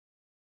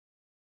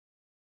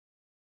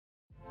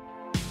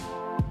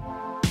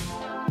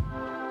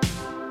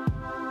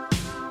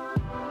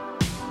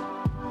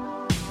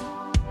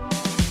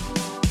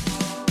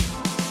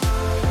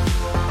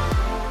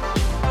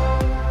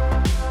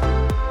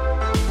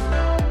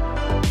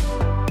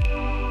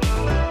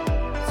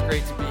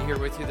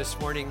this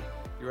morning.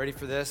 You ready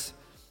for this?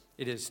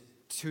 It is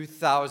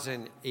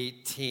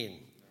 2018,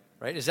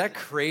 right? Is that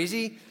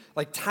crazy?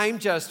 Like time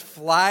just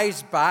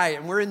flies by,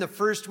 and we're in the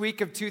first week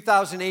of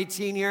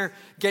 2018 here,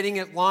 getting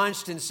it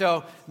launched. And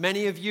so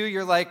many of you,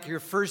 you're like your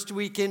first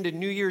week into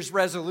New Year's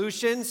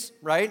resolutions,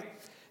 right?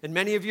 And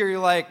many of you, you're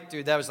like,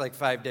 dude, that was like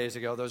 5 days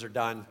ago. Those are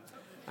done.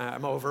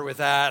 I'm over with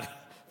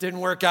that.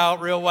 Didn't work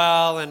out real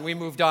well, and we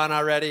moved on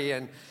already.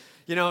 And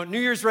you know, New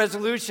Year's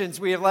resolutions,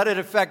 we have let it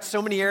affect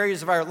so many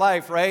areas of our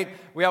life, right?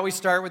 We always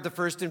start with the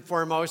first and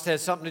foremost,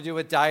 has something to do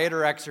with diet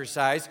or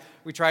exercise.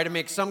 We try to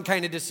make some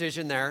kind of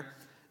decision there.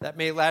 That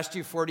may last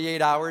you 48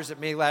 hours. It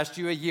may last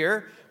you a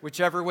year,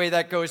 whichever way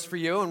that goes for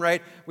you. And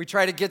right, we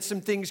try to get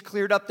some things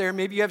cleared up there.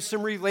 Maybe you have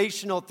some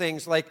relational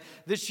things like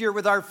this year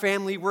with our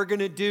family, we're going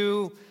to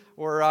do,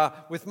 or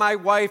with my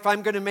wife,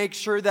 I'm going to make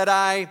sure that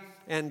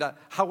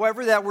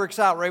however that works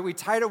out, right? We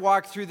try to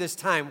walk through this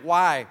time.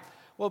 Why?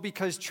 Well,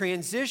 because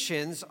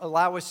transitions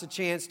allow us a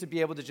chance to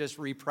be able to just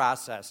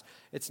reprocess.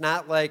 It's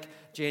not like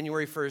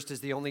January 1st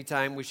is the only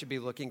time we should be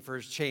looking for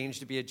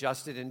change to be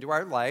adjusted into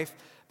our life,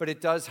 but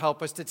it does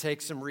help us to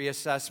take some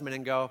reassessment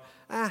and go,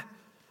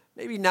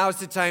 maybe now's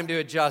the time to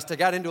adjust. I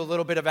got into a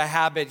little bit of a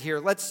habit here.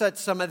 Let's set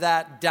some of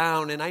that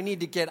down, and I need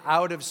to get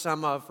out of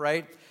some of,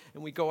 right?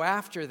 And we go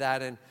after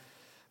that, and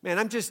man,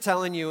 I'm just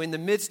telling you, in the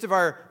midst of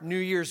our New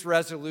Year's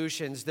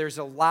resolutions, there's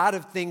a lot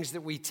of things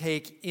that we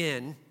take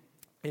in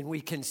and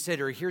we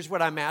consider. Here's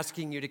what I'm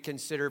asking you to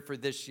consider for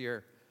this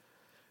year.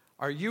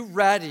 Are you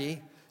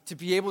ready to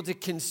be able to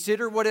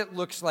consider what it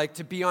looks like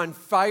to be on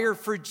fire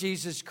for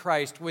Jesus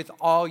Christ with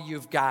all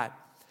you've got?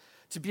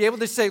 To be able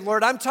to say,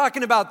 Lord, I'm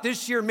talking about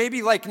this year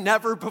maybe like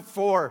never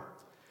before.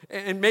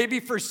 And maybe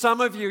for some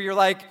of you, you're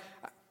like,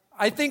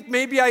 I think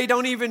maybe I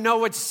don't even know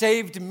what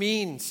saved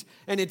means.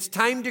 And it's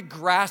time to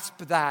grasp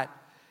that.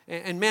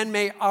 And man,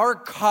 may our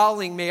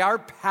calling, may our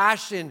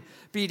passion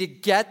be to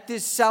get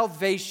this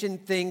salvation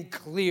thing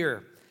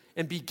clear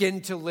and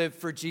begin to live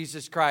for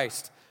Jesus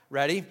Christ.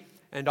 Ready?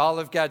 And all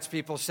of God's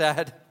people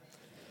said,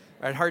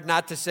 right, hard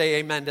not to say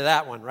amen to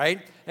that one, right?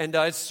 And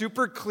it's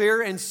super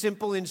clear and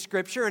simple in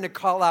Scripture and a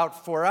call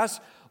out for us.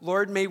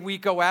 Lord, may we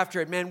go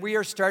after it. Man, we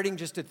are starting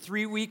just a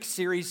 3-week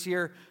series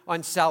here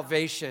on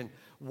salvation.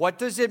 What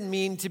does it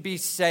mean to be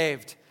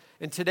saved?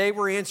 And today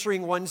we're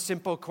answering one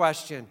simple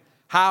question.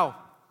 How?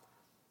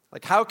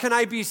 Like, how can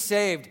I be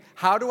saved?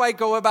 How do I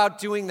go about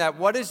doing that?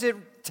 What is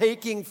it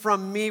taking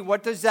from me?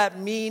 What does that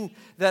mean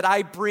that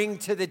I bring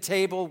to the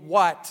table?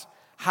 What?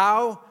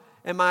 How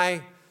am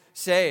I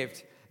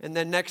saved? And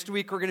then next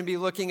week, we're going to be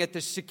looking at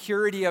the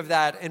security of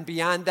that. And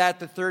beyond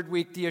that, the third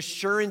week, the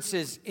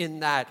assurances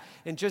in that.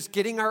 And just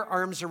getting our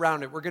arms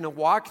around it. We're going to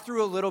walk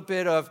through a little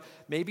bit of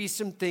maybe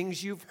some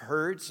things you've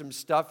heard, some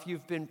stuff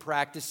you've been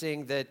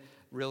practicing that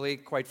really,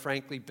 quite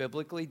frankly,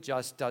 biblically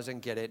just doesn't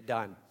get it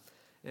done.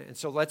 And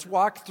so let's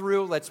walk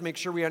through, let's make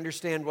sure we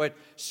understand what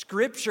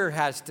Scripture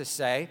has to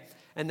say,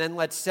 and then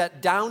let's set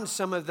down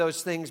some of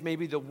those things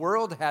maybe the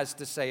world has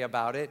to say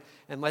about it,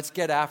 and let's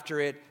get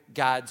after it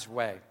God's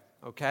way,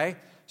 okay?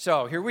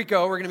 So here we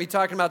go. We're going to be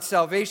talking about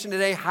salvation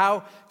today.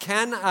 How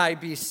can I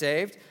be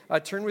saved?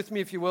 Turn with me,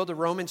 if you will, to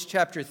Romans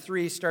chapter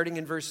 3, starting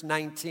in verse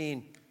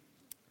 19.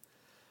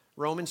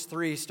 Romans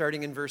 3,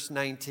 starting in verse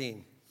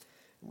 19.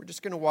 We're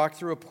just going to walk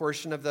through a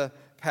portion of the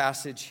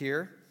passage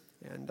here,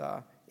 and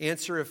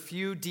answer a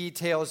few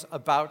details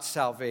about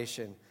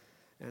salvation.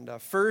 And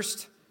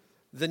first,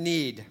 the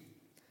need.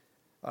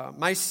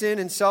 My sin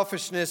and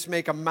selfishness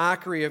make a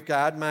mockery of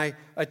God. My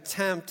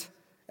attempt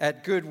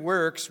at good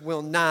works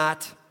will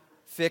not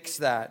fix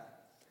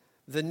that.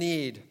 The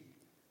need.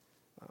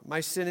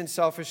 My sin and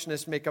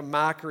selfishness make a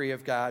mockery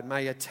of God. My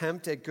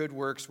attempt at good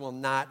works will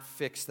not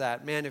fix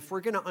that. Man, if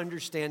we're going to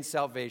understand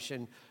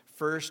salvation,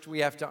 first we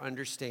have to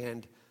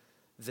understand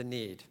the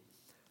need.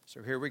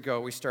 So here we go.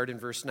 We start in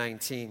verse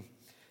 19.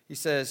 He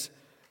says,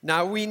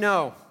 now we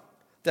know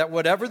that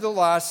whatever the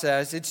law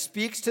says, it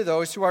speaks to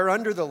those who are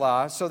under the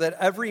law, so that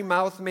every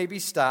mouth may be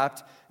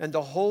stopped and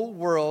the whole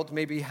world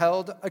may be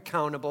held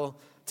accountable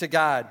to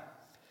God.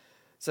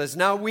 It says,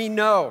 now we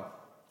know.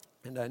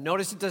 And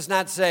notice it does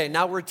not say,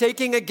 now we're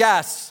taking a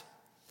guess.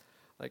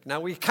 Like, now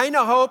we kind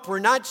of hope, we're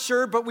not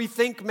sure, but we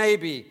think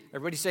maybe.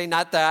 Everybody say,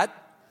 not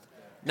that.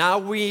 Now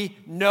we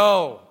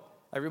know.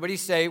 Everybody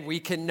say, we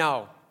can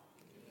know.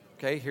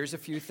 Okay, here's a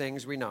few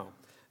things we know.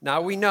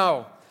 Now we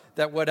know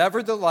that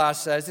whatever the law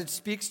says, it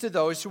speaks to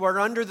those who are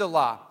under the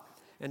law.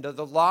 And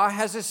the law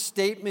has a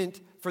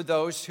statement for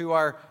those who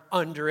are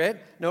under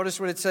it. Notice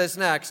what it says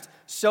next.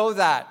 So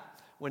that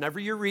whenever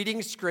you're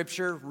reading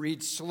Scripture,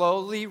 read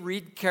slowly,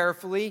 read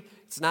carefully.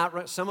 It's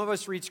not. Some of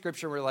us read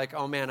Scripture and we're like,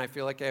 oh man, I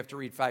feel like I have to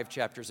read 5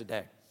 chapters a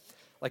day.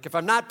 Like if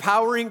I'm not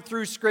powering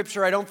through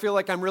Scripture, I don't feel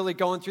like I'm really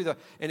going through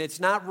and it's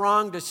not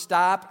wrong to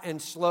stop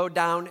and slow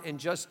down and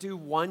just do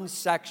one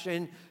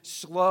section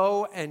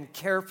slow and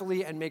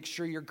carefully and make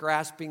sure you're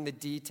grasping the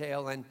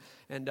detail. And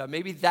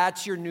maybe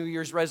that's your New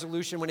Year's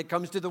resolution when it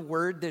comes to the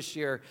Word this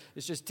year.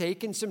 It's just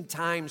taking some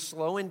time,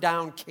 slowing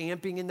down,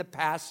 camping in the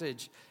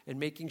passage and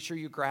making sure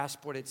you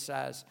grasp what it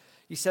says.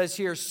 He says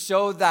here,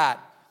 so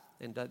that.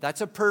 And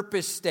that's a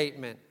purpose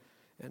statement.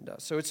 And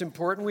so it's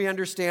important we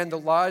understand the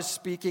law is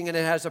speaking and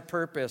it has a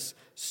purpose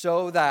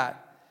so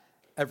that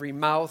every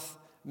mouth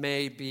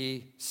may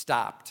be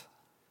stopped.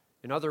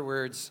 In other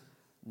words,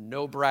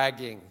 no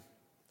bragging,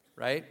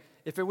 right?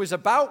 If it was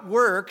about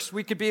works,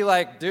 we could be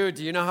like, dude,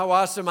 do you know how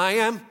awesome I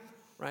am,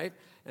 right?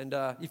 And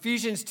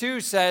Ephesians 2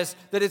 says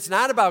that it's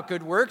not about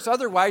good works,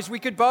 otherwise we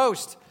could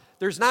boast.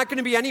 There's not going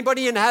to be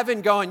anybody in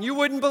heaven going, you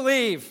wouldn't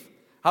believe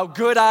how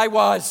good I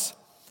was.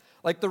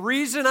 Like the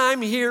reason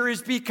I'm here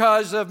is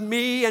because of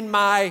me and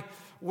my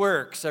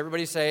works.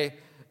 Everybody say,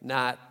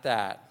 not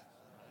that.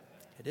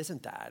 It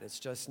isn't that. It's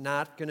just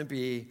not going to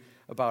be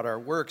about our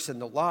works.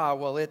 And the law,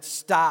 well, it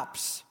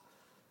stops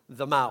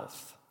the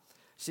mouth.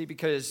 See,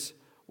 because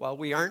while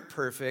we aren't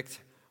perfect,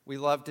 we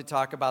love to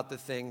talk about the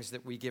things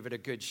that we give it a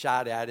good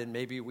shot at, and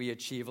maybe we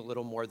achieve a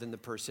little more than the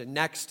person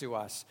next to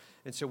us.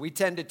 And so we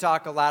tend to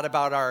talk a lot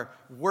about our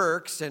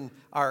works and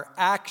our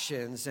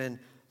actions, and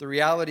the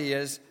reality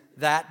is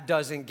that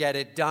doesn't get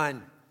it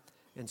done.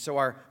 And so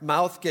our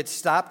mouth gets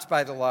stopped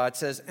by the law. It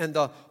says, and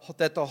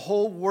that the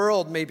whole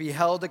world may be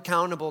held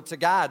accountable to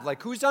God.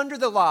 Like, who's under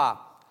the law?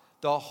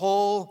 The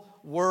whole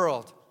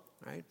world,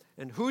 right?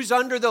 And who's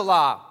under the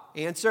law?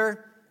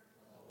 Answer?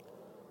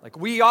 Like,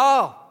 we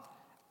all.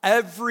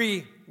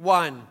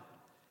 Everyone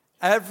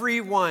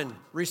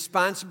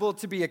responsible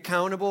to be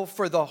accountable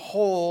for the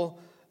whole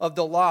of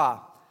the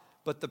law.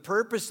 But the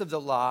purpose of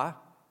the law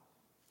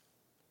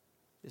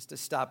is to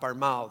stop our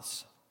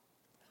mouths.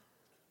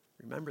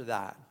 Remember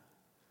that.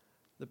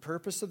 The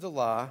purpose of the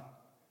law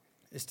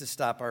is to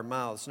stop our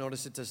mouths.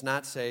 Notice it does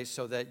not say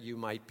so that you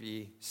might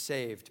be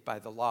saved by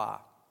the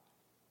law.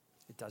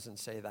 It doesn't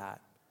say that.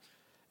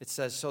 It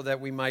says so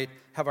that we might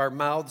have our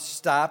mouths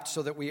stopped,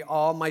 so that we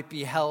all might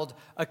be held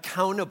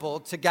accountable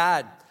to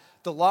God.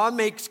 The law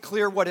makes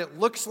clear what it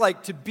looks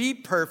like to be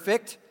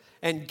perfect,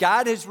 and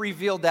God has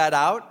revealed that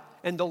out,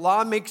 and the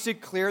law makes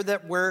it clear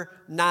that we're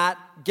not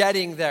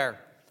getting there.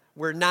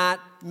 We're not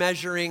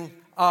measuring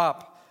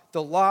up.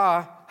 The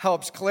law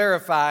helps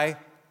clarify,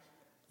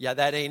 yeah,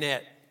 that ain't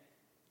it,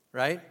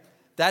 right?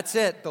 That's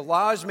it. The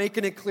law is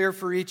making it clear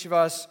for each of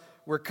us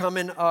we're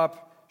coming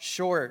up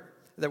short,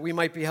 that we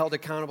might be held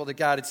accountable to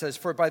God. It says,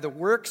 for by the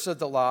works of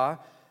the law,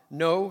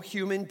 no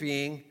human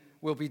being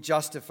will be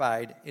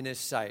justified in his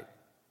sight.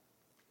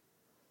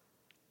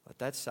 Let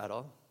that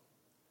settle.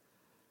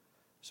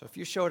 So if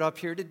you showed up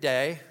here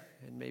today,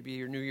 and maybe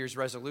your New Year's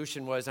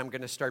resolution was, I'm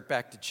going to start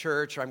back to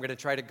church, or I'm going to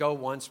try to go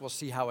once, we'll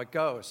see how it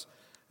goes.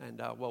 And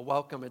well,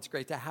 welcome. It's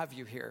great to have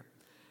you here.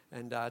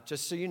 And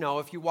just so you know,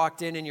 if you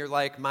walked in and you're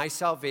like, my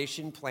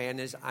salvation plan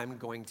is I'm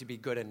going to be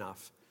good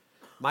enough.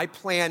 My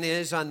plan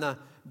is on the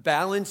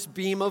balanced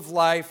beam of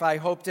life, I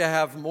hope to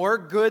have more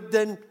good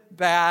than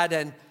bad,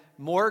 and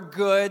more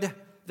good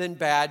than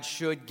bad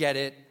should get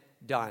it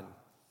done.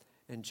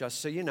 And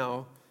just so you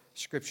know,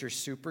 Scripture's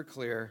super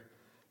clear.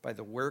 By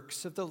the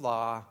works of the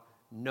law,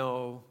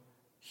 no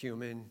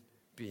human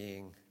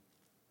being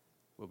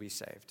will be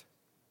saved.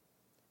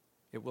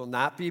 It will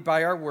not be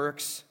by our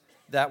works.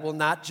 That will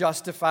not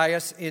justify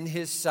us in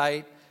His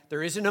sight.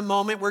 There isn't a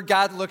moment where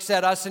God looks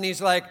at us and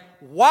He's like,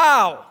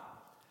 wow,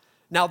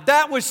 now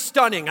that was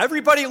stunning.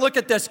 Everybody look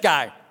at this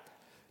guy.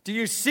 Do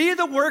you see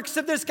the works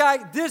of this guy?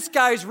 This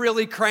guy's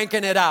really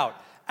cranking it out.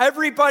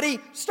 Everybody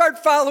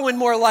start following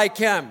more like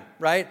him,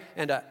 right?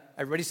 And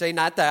everybody say,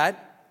 not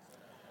that,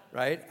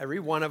 right? Every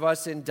one of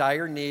us in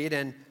dire need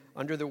and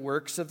under the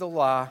works of the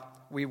law,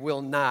 we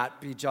will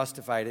not be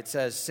justified. It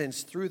says,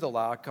 since through the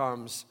law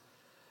comes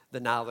the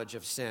knowledge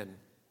of sin.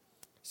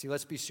 See,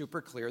 let's be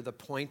super clear. The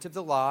point of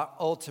the law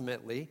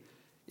ultimately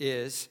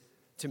is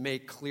to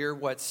make clear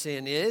what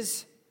sin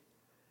is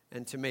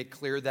and to make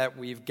clear that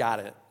we've got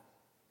it,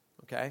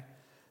 okay?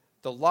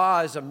 The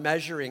law is a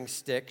measuring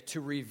stick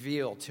to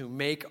reveal, to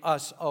make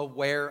us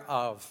aware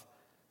of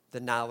the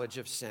knowledge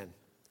of sin.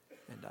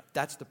 And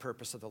that's the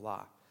purpose of the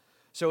law.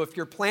 So if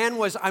your plan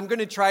was, I'm going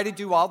to try to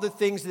do all the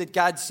things that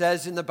God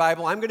says in the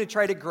Bible, I'm going to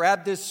try to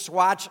grab this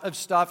swatch of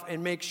stuff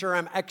and make sure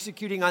I'm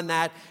executing on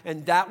that,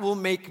 and that will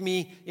make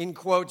me, in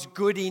quotes,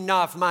 good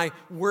enough. My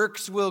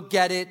works will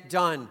get it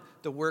done.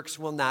 The works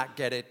will not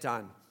get it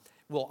done.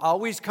 We'll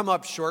always come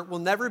up short. We'll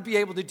never be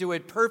able to do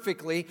it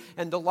perfectly,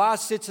 and the law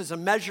sits as a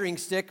measuring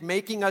stick,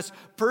 making us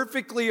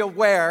perfectly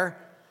aware,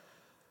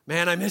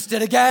 man, I missed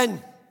it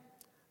again,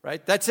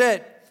 right? That's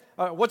it.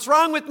 What's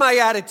wrong with my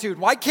attitude?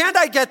 Why can't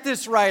I get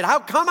this right? How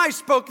come I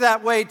spoke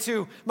that way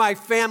to my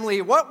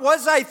family? What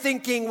was I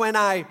thinking when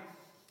I...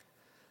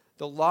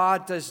 The law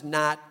does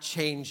not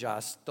change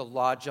us. The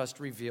law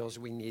just reveals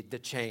we need the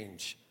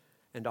change.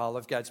 And all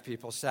of God's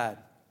people said,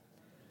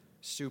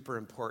 super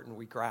important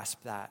we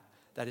grasp that.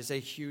 That is a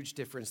huge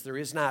difference. There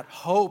is not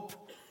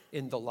hope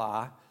in the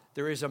law.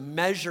 There is a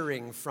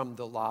measuring from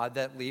the law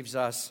that leaves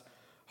us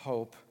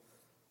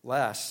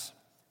hopeless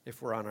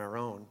if we're on our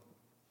own.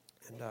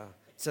 And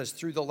it says,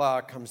 through the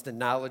law comes the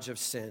knowledge of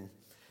sin.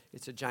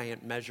 It's a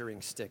giant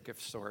measuring stick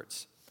of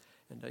sorts.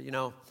 And,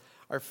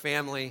 our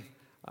family,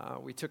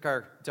 we took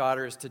our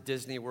daughters to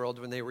Disney World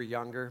when they were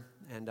younger,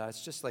 and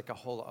it's just like a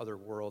whole other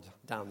world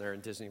down there in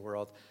Disney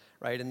World.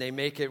 right? And they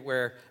make it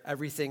where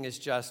everything is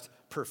just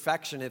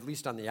perfection, at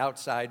least on the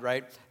outside,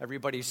 right?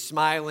 Everybody's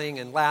smiling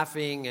and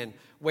laughing and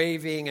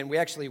waving. And we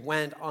actually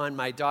went on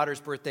my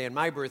daughter's birthday and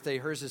my birthday.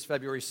 Hers is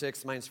February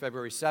 6th, mine's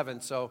February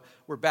 7th. So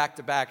we're back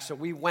to back. So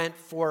we went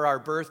for our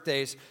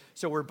birthdays.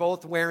 So we're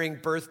both wearing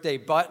birthday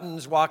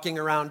buttons, walking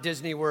around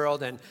Disney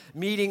World and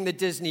meeting the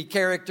Disney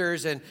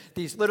characters. And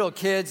these little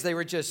kids, they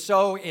were just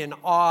so in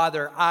awe.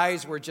 Their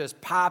eyes were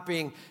just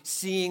popping,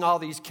 seeing all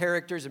these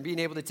characters and being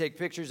able to take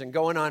pictures and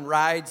going on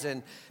rides.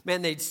 And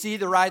man, they'd see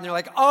the ride and they're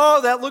like,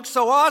 oh, that looks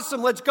so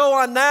awesome. Let's go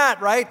on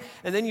that, right?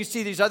 And then you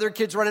see these other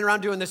kids running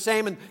around doing the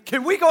same. And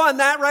can we go on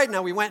that ride?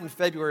 Now, we went in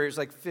February. It was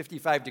like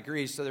 55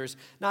 degrees. So there's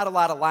not a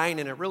lot of line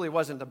and it really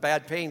wasn't a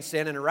bad pain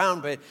standing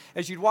around. But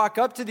as you'd walk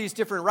up to these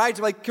different rides,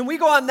 you're like, can we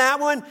go on that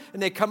one?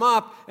 And they come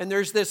up and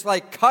there's this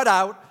like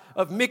cutout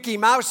of Mickey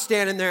Mouse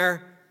standing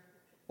there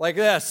like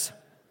this,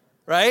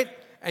 right?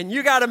 And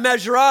you got to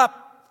measure up.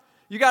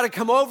 You got to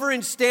come over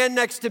and stand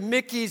next to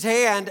Mickey's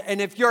hand.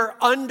 And if you're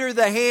under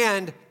the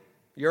hand,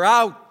 you're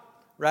out,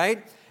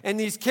 right? And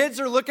these kids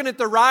are looking at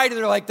the ride and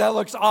they're like, that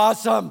looks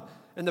awesome.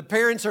 And the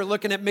parents are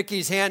looking at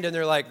Mickey's hand and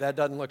they're like, that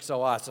doesn't look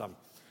so awesome.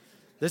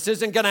 This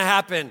isn't going to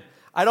happen.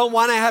 I don't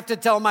want to have to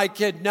tell my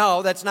kid,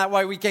 no, that's not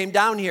why we came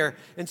down here.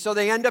 And so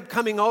they end up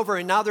coming over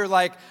and now they're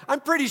like,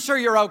 I'm pretty sure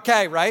you're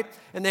okay, right?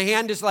 And the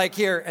hand is like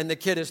here and the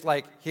kid is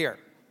like here,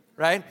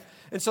 right?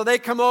 And so they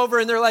come over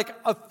and they're like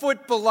a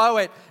foot below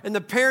it. And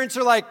the parents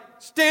are like,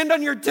 stand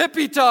on your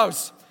tippy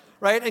toes,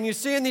 right? And you're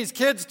seeing these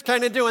kids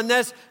kind of doing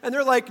this and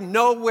they're like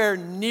nowhere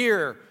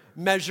near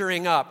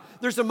measuring up.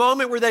 There's a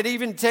moment where they'd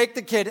even take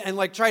the kid and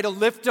like try to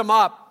lift him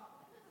up.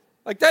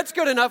 Like, that's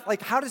good enough.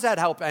 Like, how does that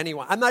help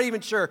anyone? I'm not even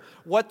sure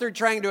what they're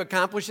trying to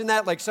accomplish in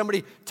that. Like,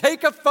 somebody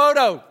take a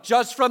photo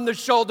just from the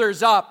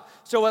shoulders up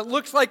so it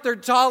looks like they're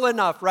tall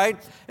enough,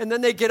 right? And then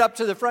they get up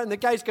to the front, and the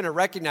guy's going to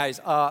recognize,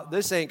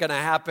 this ain't going to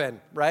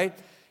happen, right?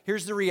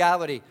 Here's the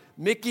reality.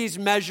 Mickey's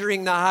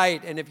measuring the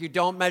height, and if you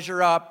don't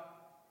measure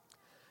up,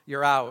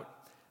 you're out.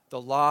 The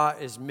law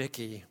is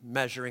Mickey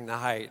measuring the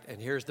height,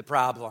 and here's the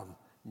problem.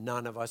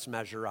 None of us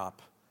measure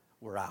up.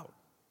 We're out.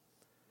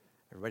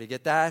 Everybody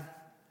get that?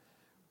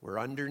 We're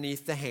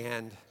underneath the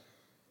hand.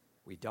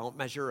 We don't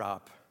measure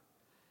up,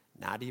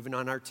 not even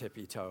on our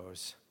tippy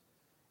toes,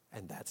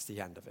 and that's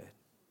the end of it.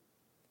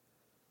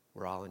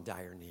 We're all in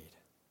dire need.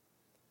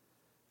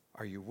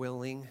 Are you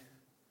willing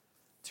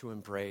to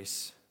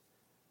embrace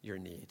your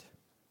need?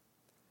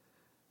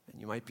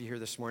 And you might be here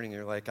this morning and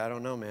you're like, I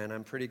don't know, man,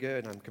 I'm pretty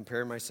good. I'm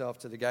comparing myself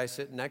to the guy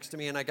sitting next to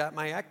me, and I got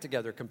my act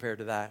together compared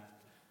to that.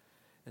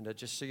 And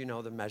just so you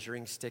know, the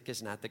measuring stick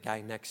is not the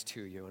guy next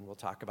to you, and we'll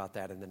talk about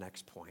that in the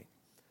next point.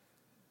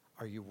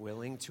 Are you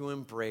willing to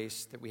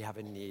embrace that we have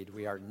a need?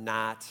 We are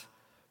not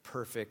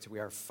perfect. We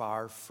are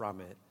far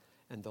from it.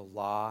 And the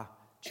law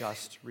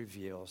just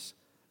reveals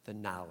the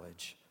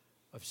knowledge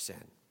of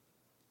sin.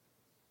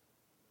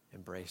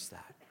 Embrace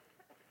that.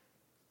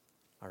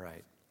 All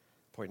right.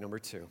 Point number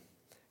 2.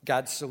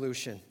 God's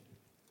solution.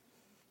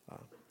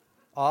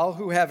 All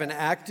who have an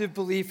active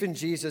belief in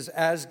Jesus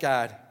as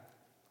God,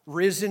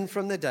 risen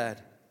from the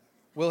dead,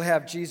 will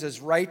have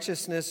Jesus'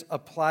 righteousness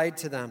applied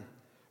to them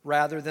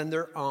rather than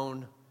their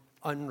own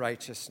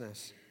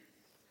unrighteousness.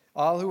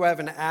 All who have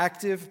an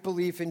active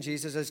belief in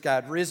Jesus as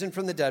God, risen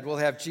from the dead, will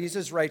have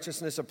Jesus'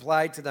 righteousness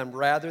applied to them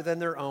rather than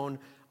their own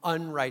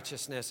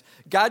unrighteousness.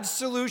 God's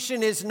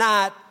solution is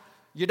not,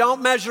 you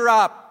don't measure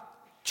up,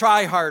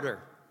 try harder.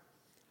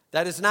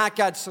 That is not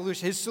God's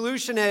solution. His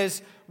solution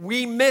is,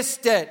 we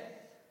missed it,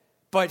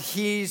 but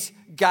He's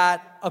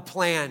got a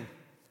plan.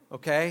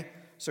 Okay?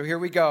 So here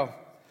we go.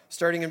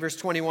 Starting in verse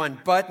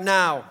 21. But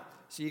now,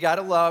 so you got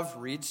to love,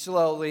 read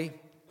slowly.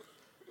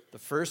 The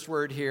first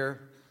word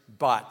here,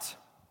 but.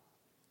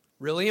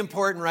 Really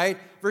important, right?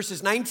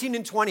 Verses 19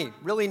 and 20,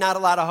 really not a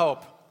lot of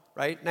hope,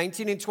 right?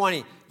 19 and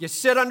 20, you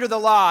sit under the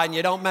law and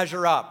you don't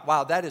measure up.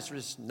 Wow, that is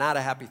just not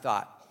a happy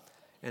thought.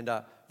 And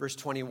verse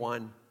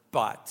 21,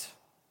 but.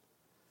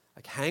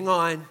 Like, hang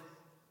on.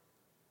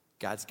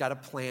 God's got a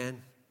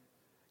plan.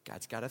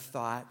 God's got a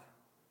thought.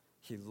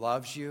 He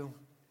loves you,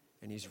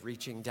 and He's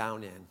reaching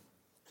down in.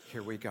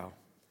 Here we go.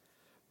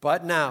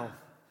 But now,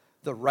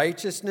 the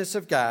righteousness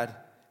of God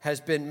has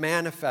been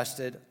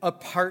manifested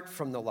apart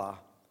from the law,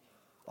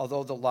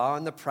 although the law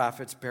and the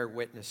prophets bear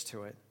witness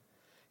to it.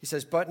 He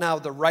says, but now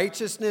the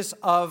righteousness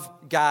of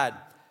God.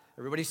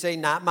 Everybody say,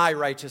 not my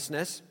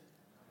righteousness.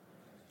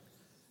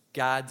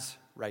 God's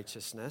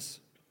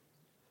righteousness.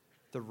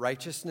 The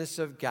righteousness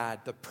of God,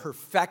 the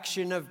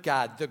perfection of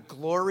God, the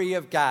glory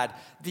of God,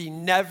 the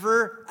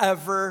never,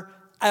 ever,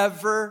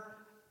 ever,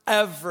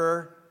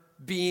 ever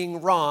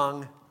being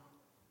wrong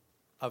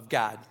of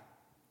God.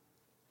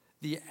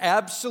 The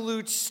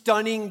absolute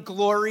stunning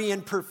glory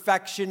and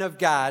perfection of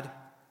God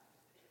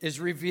is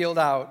revealed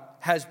out,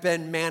 has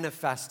been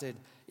manifested,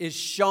 is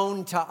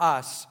shown to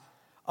us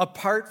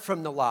apart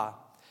from the law.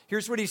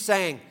 Here's what he's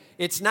saying.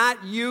 It's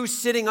not you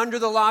sitting under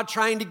the law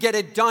trying to get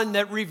it done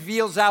that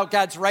reveals out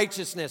God's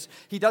righteousness.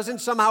 He doesn't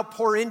somehow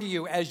pour into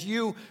you as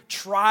you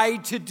try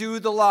to do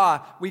the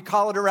law. We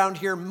call it around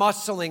here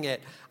muscling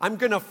it. I'm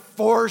going to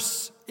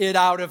force it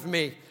out of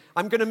me.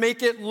 I'm going to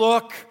make it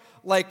look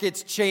like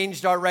it's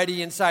changed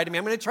already inside of me.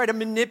 I'm going to try to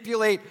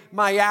manipulate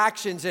my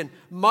actions, and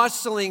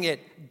muscling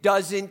it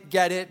doesn't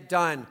get it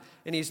done.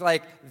 And he's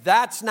like,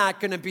 that's not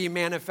going to be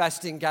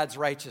manifesting God's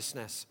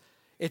righteousness.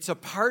 It's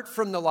apart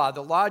from the law.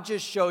 The law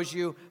just shows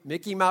you,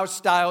 Mickey Mouse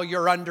style,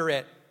 you're under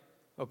it.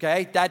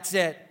 Okay? That's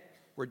it.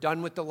 We're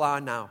done with the law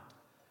now.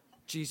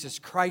 Jesus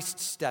Christ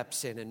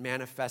steps in and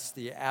manifests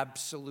the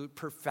absolute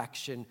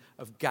perfection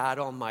of God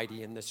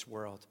Almighty in this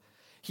world.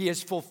 He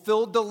has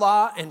fulfilled the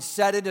law and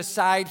set it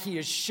aside. He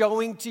is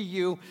showing to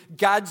you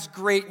God's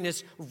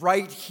greatness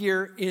right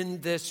here in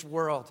this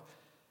world.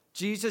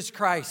 Jesus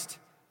Christ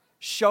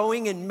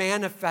showing and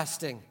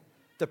manifesting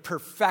the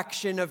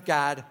perfection of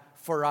God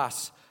for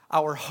us.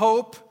 Our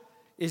hope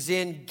is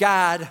in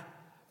God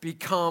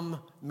become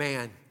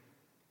man.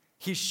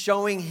 He's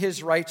showing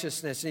his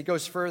righteousness. And he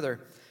goes further.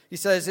 He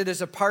says, it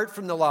is apart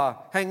from the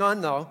law. Hang on,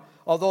 though.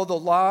 Although the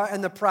law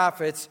and the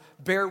prophets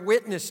bear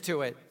witness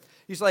to it.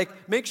 He's like,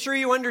 make sure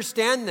you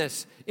understand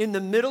this. In the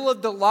middle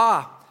of the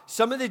law,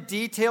 some of the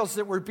details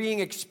that were being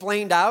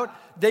explained out,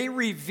 they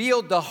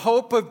revealed the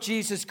hope of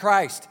Jesus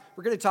Christ.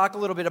 We're going to talk a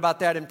little bit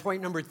about that in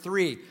point number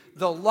 3.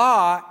 The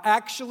law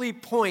actually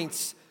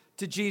points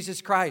to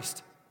Jesus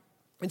Christ.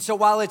 And so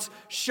while it's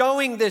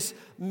showing this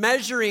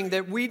measuring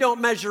that we don't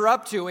measure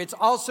up to, it's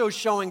also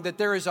showing that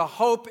there is a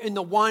hope in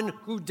the one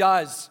who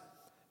does,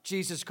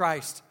 Jesus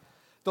Christ.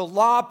 The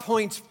law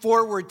points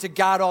forward to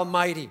God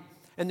Almighty,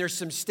 and there's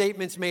some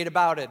statements made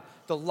about it.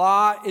 The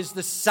law is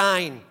the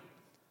sign.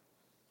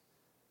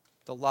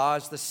 The law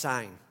is the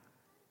sign,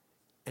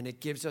 and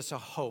it gives us a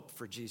hope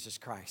for Jesus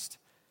Christ.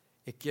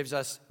 It gives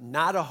us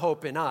not a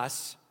hope in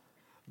us,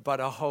 but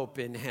a hope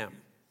in him.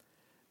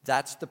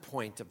 That's the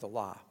point of the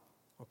law.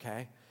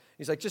 Okay?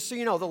 He's like, just so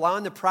you know, the law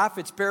and the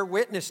prophets bear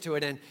witness to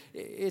it, and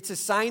it's a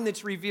sign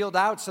that's revealed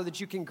out so that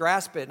you can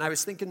grasp it. And I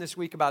was thinking this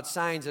week about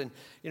signs, and,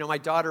 my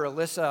daughter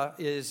Alyssa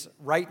is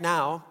right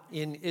now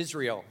in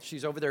Israel.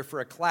 She's over there for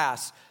a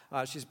class.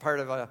 She's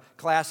part of a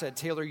class at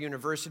Taylor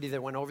University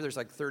that went over. There's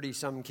like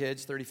 30-some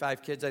kids,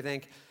 35 kids, I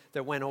think,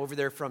 that went over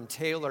there from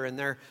Taylor, and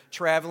they're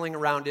traveling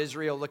around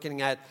Israel,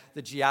 looking at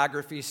the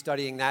geography,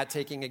 studying that,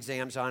 taking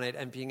exams on it,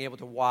 and being able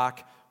to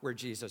walk where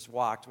Jesus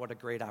walked. What a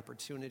great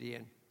opportunity.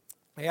 And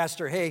I asked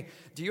her, hey,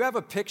 do you have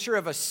a picture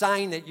of a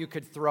sign that you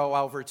could throw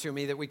over to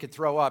me that we could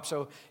throw up?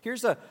 So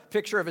here's a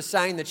picture of a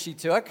sign that she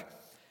took,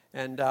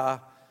 and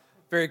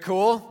very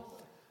cool.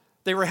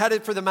 They were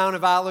headed for the Mount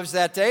of Olives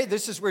that day.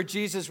 This is where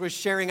Jesus was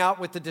sharing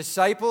out with the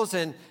disciples,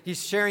 and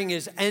he's sharing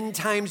his end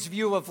times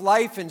view of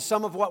life and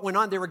some of what went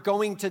on. They were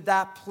going to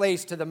that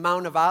place, to the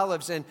Mount of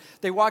Olives, and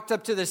they walked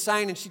up to the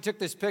sign, and she took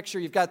this picture.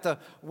 You've got the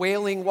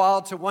Wailing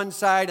Wall to one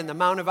side and the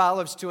Mount of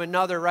Olives to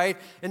another, right?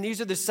 And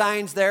these are the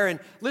signs there, and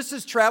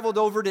Lissa's traveled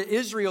over to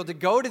Israel to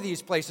go to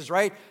these places,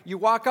 right? You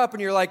walk up, and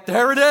you're like,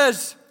 there it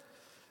is,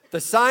 the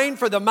sign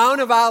for the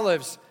Mount of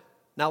Olives.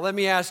 Now, let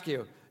me ask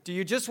you, do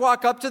you just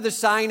walk up to the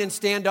sign and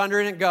stand under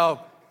it and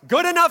go,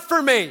 good enough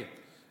for me?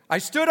 I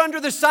stood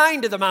under the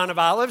sign to the Mount of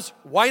Olives.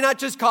 Why not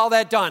just call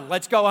that done?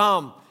 Let's go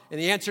home. And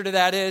the answer to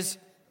that is,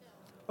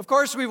 of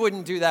course we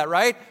wouldn't do that,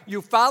 right?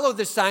 You follow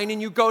the sign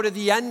and you go to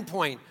the end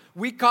point.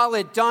 We call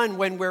it done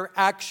when we're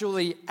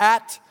actually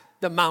at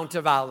the Mount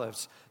of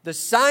Olives. The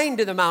sign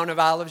to the Mount of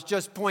Olives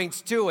just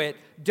points to it.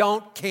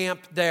 Don't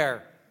camp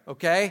there,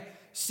 okay?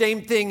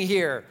 Same thing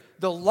here.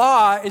 The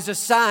law is a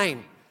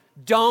sign.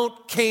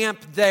 Don't camp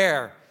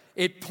there.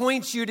 It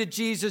points you to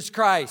Jesus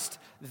Christ.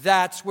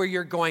 That's where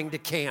you're going to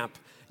camp.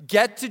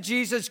 Get to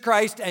Jesus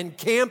Christ and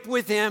camp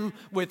with him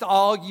with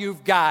all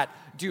you've got.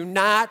 Do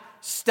not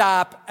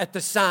stop at the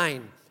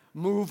sign.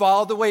 Move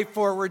all the way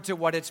forward to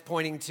what it's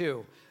pointing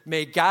to.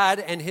 May God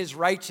and his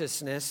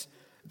righteousness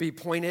be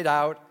pointed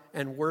out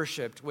and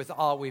worshiped with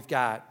all we've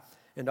got.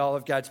 And all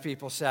of God's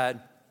people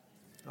said,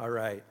 all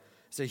right.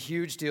 It's a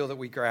huge deal that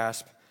we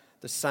grasp.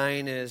 The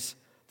sign is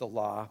the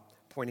law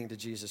pointing to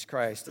Jesus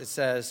Christ. It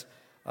says,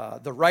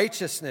 the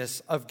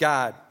righteousness of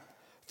God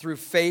through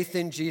faith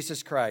in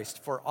Jesus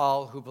Christ for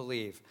all who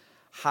believe.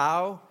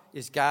 How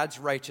is God's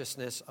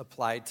righteousness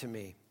applied to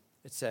me?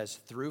 It says,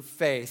 through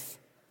faith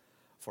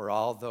for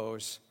all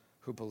those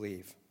who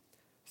believe.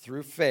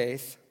 Through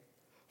faith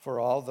for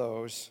all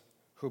those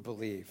who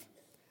believe.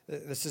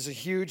 This is a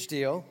huge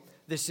deal.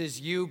 This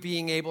is you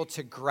being able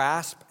to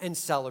grasp and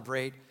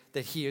celebrate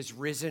that he is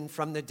risen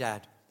from the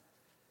dead,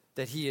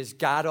 that he is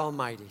God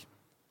Almighty,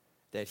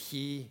 that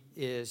he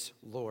is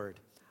Lord.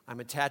 I'm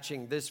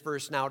attaching this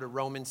verse now to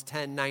Romans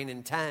 10, 9,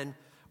 and 10,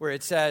 where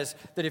it says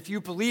that if you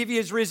believe he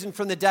is risen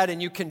from the dead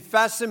and you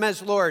confess him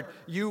as Lord,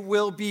 you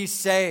will be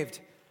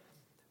saved.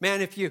 Man,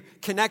 if you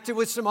connect it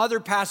with some other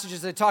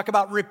passages that talk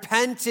about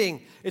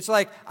repenting, it's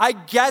like, I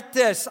get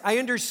this. I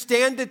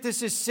understand that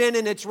this is sin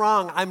and it's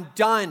wrong. I'm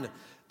done.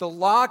 The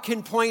law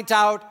can point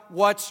out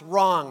what's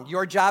wrong.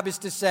 Your job is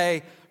to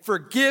say,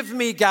 forgive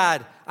me,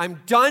 God. I'm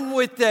done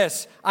with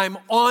this. I'm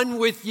on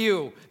with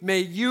you. May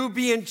you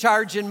be in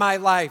charge in my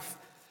life.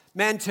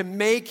 Man, to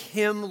make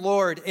him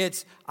Lord,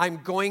 it's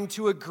I'm going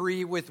to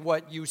agree with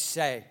what you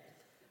say.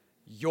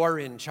 You're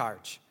in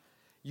charge.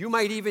 You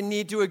might even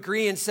need to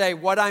agree and say,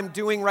 what I'm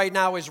doing right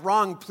now is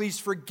wrong. Please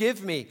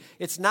forgive me.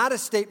 It's not a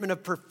statement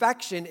of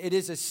perfection. It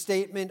is a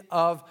statement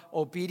of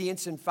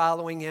obedience and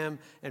following him.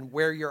 And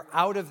where you're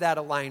out of that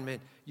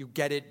alignment, you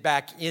get it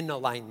back in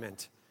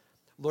alignment.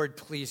 Lord,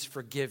 please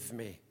forgive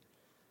me.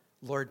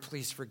 Lord,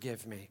 please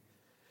forgive me.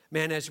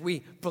 Man, as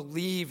we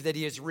believe that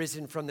he has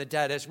risen from the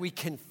dead, as we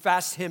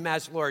confess him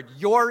as Lord,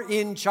 you're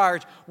in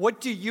charge.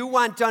 What do you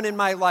want done in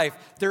my life?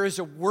 There is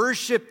a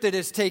worship that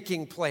is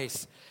taking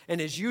place. And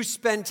as you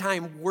spend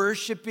time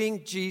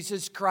worshiping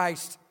Jesus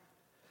Christ,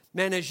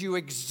 man, as you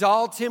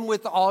exalt him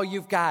with all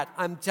you've got,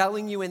 I'm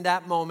telling you in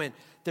that moment,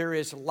 there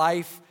is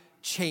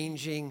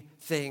life-changing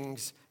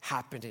things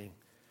happening.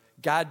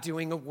 God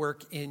doing a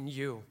work in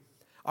you.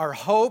 Our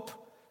hope,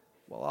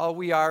 well, all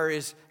we are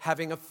is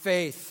having a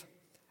faith,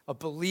 a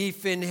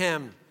belief in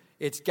him.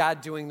 It's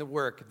God doing the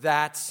work.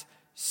 That's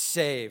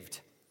saved.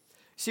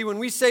 See, when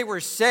we say we're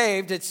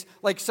saved, it's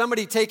like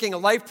somebody taking a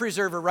life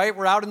preserver, right?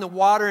 We're out in the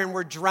water and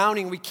we're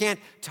drowning. We can't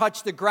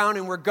touch the ground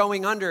and we're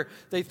going under.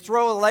 They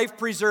throw a life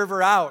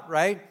preserver out,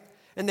 right?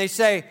 And they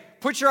say,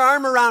 put your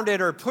arm around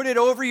it or put it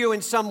over you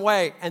in some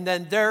way. And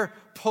then they're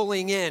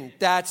pulling in.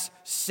 That's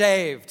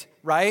saved,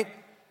 right?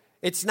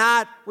 It's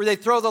not where they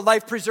throw the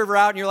life preserver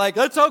out and you're like,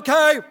 that's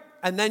okay.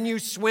 And then you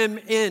swim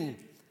in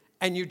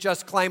and you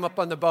just climb up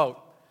on the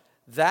boat.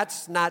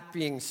 That's not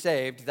being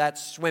saved.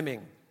 That's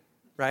swimming,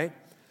 right?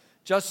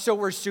 Just so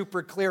we're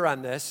super clear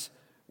on this,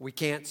 we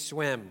can't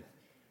swim.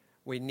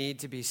 We need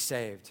to be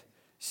saved.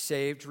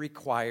 Saved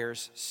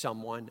requires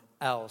someone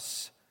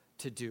else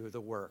to do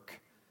the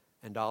work.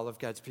 And all of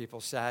God's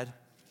people said,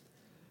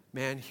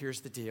 man,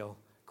 here's the deal.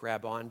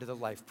 Grab onto the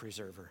life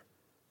preserver.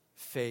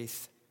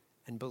 Faith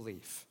and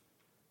belief.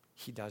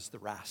 He does the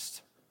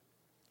rest.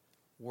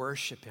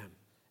 Worship him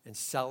and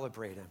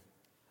celebrate him.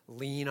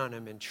 Lean on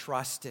him and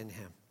trust in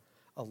him.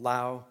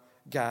 Allow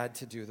God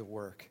to do the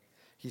work.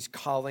 He's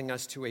calling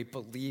us to a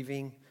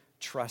believing,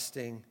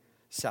 trusting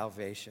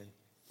salvation.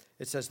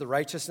 It says the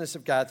righteousness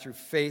of God through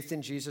faith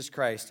in Jesus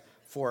Christ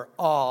for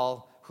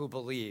all who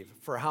believe.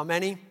 For how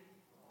many?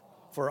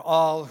 For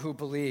all who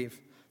believe.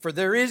 For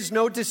there is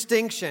no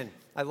distinction.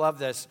 I love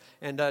this.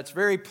 And it's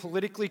very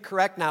politically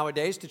correct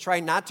nowadays to try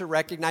not to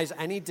recognize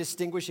any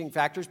distinguishing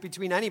factors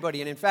between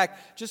anybody. And in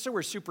fact, just so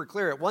we're super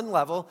clear, at one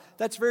level,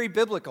 that's very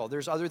biblical.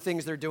 There's other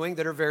things they're doing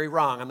that are very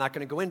wrong. I'm not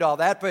going to go into all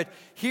that. But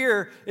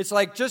here, it's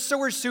like, just so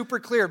we're super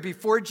clear,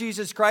 before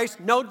Jesus Christ,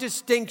 no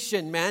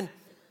distinction, man.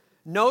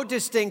 No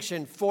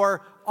distinction.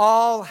 For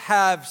all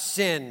have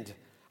sinned.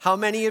 How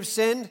many have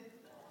sinned?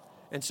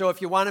 And so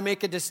if you want to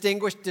make a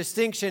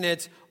distinction,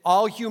 it's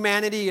all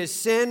humanity is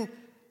sin.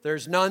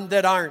 There's none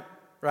that aren't.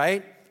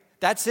 Right?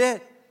 That's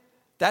it.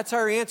 That's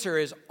our answer,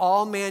 is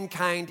all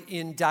mankind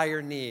in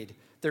dire need.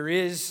 There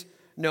is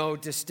no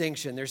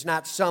distinction. There's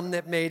not some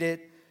that made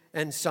it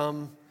and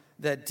some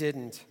that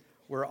didn't.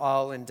 We're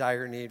all in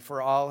dire need.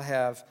 For all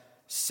have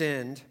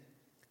sinned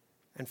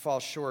and fall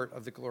short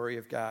of the glory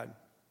of God.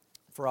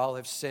 For all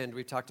have sinned.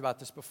 We've talked about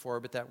this before,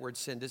 but that word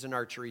sinned is an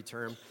archery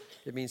term.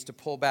 It means to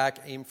pull back,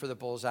 aim for the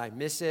bullseye,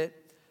 miss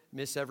it,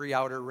 miss every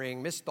outer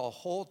ring, miss the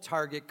whole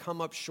target, come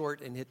up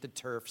short and hit the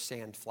turf,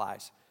 sand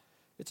flies.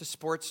 It's a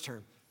sports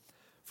term.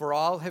 For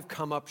all have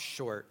come up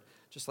short.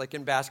 Just like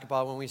in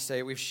basketball when we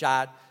say we've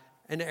shot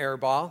an air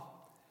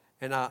ball.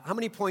 And how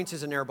many points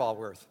is an air ball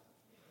worth?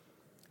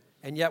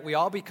 And yet we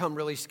all become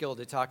really skilled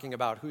at talking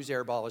about whose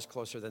air ball is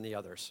closer than the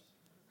others.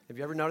 Have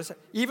you ever noticed that?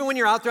 Even when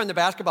you're out there on the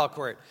basketball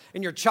court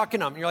and you're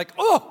chucking them, and you're like,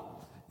 oh!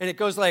 And it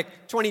goes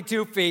like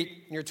 22 feet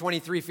and you're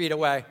 23 feet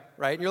away,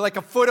 right? And you're like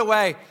a foot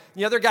away. And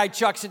the other guy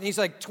chucks it and he's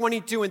like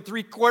 22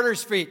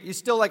 3/4 feet. He's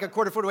still like a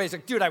quarter foot away. He's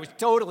like, dude, I was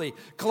totally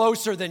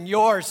closer than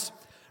yours,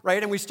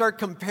 right? And we start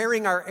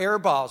comparing our air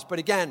balls. But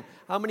again,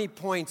 how many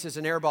points is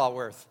an air ball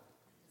worth?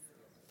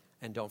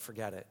 And don't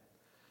forget it.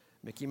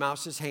 Mickey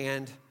Mouse's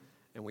hand,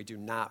 and we do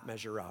not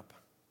measure up.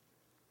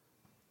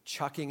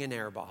 Chucking an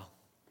air ball,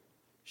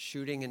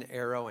 shooting an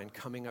arrow and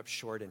coming up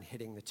short and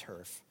hitting the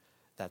turf.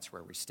 That's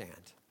where we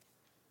stand.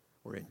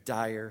 We're in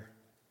dire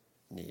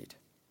need. It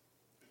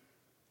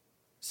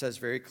says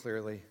very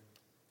clearly,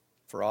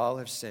 for all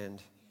have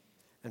sinned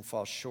and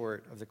fall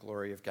short of the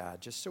glory of God.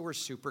 Just so we're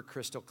super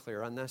crystal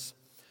clear on this,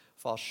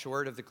 fall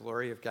short of the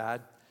glory of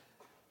God.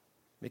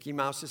 Mickey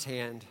Mouse's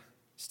hand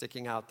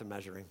sticking out the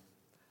measuring.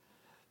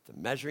 The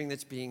measuring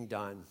that's being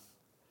done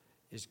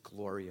is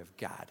glory of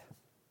God.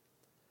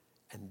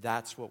 And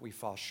that's what we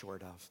fall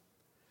short of.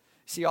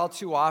 See, all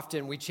too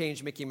often we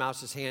change Mickey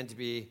Mouse's hand to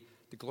be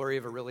the glory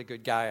of a really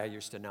good guy I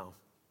used to know.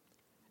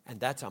 And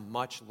that's a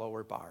much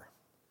lower bar.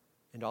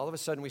 And all of a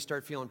sudden we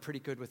start feeling pretty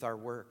good with our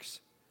works.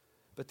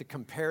 But the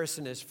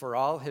comparison is, for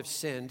all have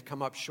sinned,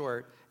 come up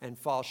short, and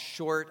fall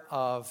short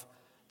of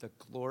the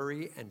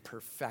glory and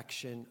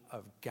perfection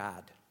of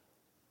God.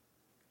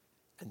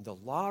 And the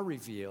law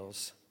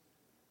reveals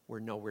we're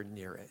nowhere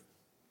near it.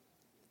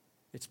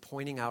 It's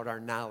pointing out our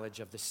knowledge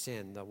of the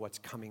sin, what's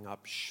coming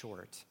up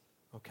short,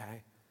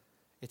 okay?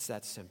 It's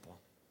that simple.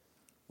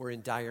 We're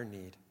in dire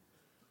need.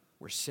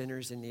 We're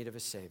sinners in need of a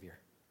Savior.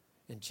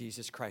 And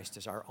Jesus Christ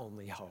is our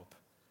only hope.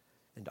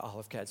 And all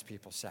of God's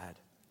people said,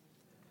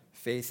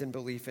 faith and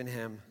belief in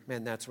him,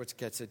 man, that's what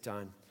gets it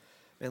done.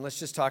 Man, let's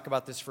just talk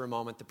about this for a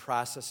moment, the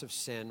process of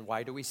sin.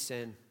 Why do we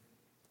sin?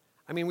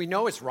 I mean, we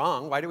know it's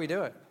wrong. Why do we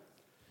do it?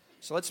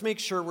 So let's make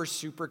sure we're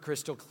super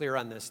crystal clear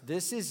on this.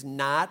 This is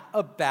not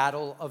a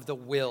battle of the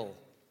will,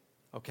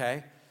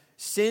 okay?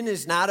 Sin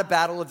is not a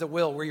battle of the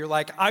will where you're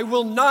like, I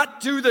will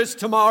not do this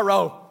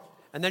tomorrow.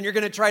 And then you're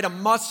going to try to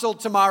muscle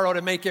tomorrow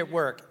to make it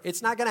work.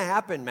 It's not going to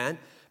happen, man.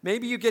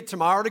 Maybe you get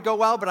tomorrow to go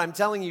well, but I'm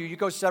telling you, you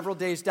go several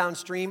days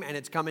downstream and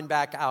it's coming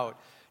back out.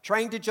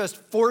 Trying to just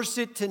force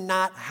it to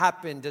not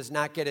happen does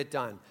not get it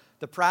done.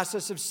 The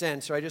process of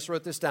sin, so I just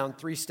wrote this down,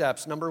 3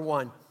 steps. Number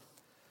 1,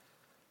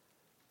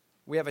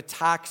 we have a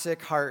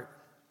toxic heart.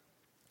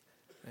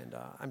 And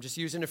I'm just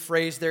using a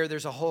phrase there.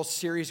 There's a whole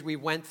series we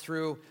went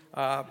through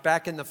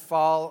back in the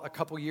fall a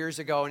couple years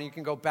ago, and you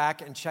can go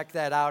back and check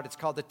that out. It's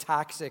called the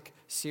Toxic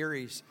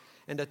series.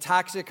 And a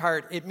toxic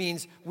heart, it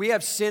means we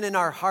have sin in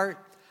our heart.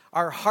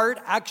 Our heart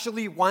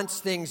actually wants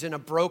things in a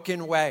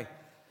broken way,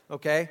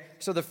 okay?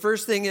 So the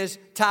first thing is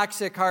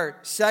toxic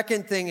heart.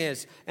 Second thing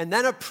is, and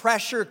then a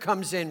pressure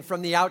comes in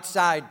from the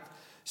outside.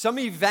 Some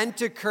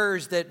event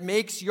occurs that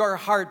makes your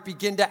heart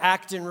begin to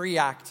act and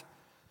react.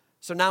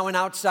 So now an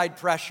outside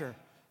pressure.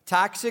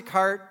 Toxic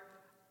heart,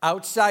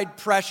 outside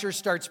pressure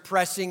starts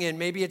pressing in.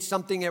 Maybe it's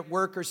something at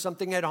work or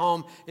something at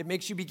home. It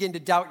makes you begin to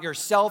doubt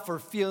yourself or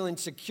feel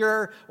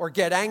insecure or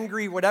get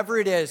angry, whatever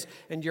it is.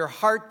 And your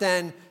heart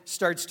then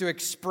starts to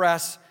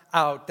express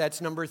out.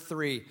 That's number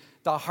 3.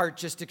 The heart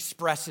just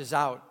expresses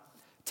out.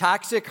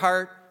 Toxic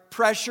heart,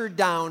 pressure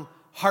down,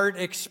 heart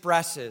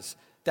expresses.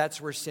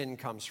 That's where sin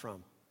comes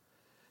from.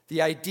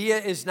 The idea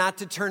is not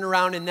to turn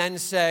around and then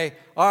say,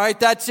 all right,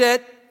 that's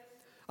it.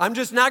 I'm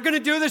just not going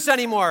to do this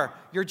anymore.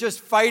 You're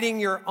just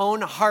fighting your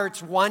own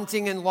heart's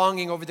wanting and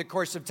longing over the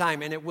course of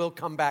time, and it will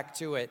come back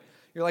to it.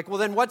 You're like, well,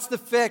 then what's the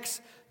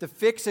fix? The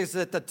fix is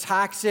that the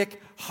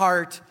toxic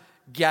heart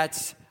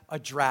gets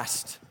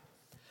addressed.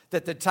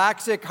 That the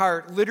toxic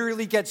heart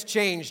literally gets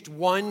changed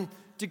 1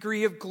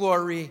 degree of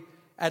glory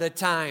at a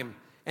time.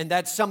 And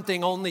that's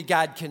something only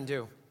God can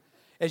do.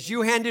 As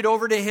you hand it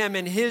over to him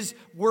and his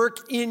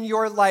work in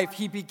your life,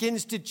 he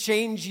begins to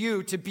change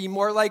you to be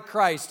more like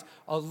Christ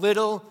a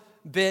little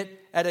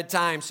bit at a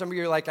time. Some of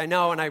you are like, I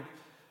know, and I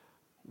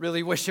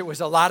really wish it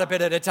was a lot of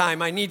it at a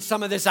time. I need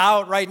some of this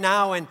out right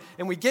now. And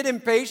we get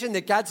impatient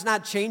that God's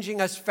not changing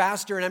us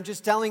faster. And I'm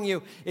just telling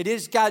you, it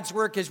is God's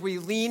work as we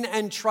lean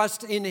and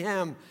trust in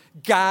him.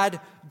 God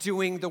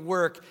doing the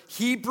work.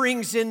 He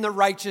brings in the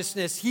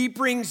righteousness. He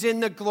brings in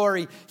the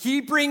glory.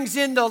 He brings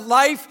in the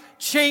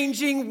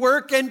life-changing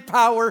work and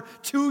power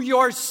to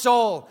your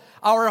soul.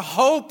 Our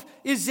hope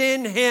is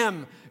in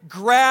him.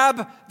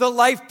 Grab the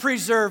life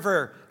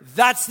preserver.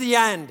 That's the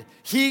end.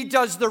 He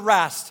does the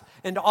rest.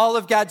 And all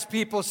of God's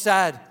people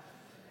said,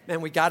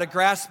 man, we got to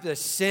grasp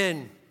this.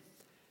 Sin,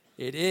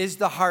 it is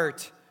the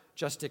heart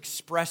just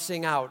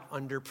expressing out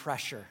under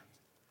pressure.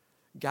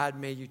 God,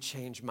 may you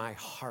change my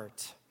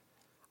heart.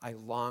 I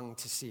long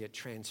to see it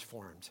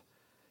transformed.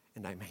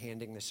 And I'm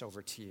handing this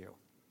over to you.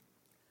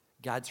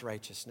 God's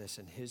righteousness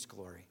and his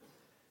glory,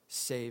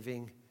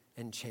 saving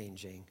and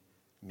changing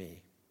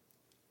me.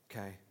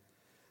 Okay?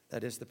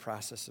 That is the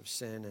process of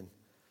sin. And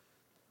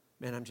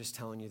man, I'm just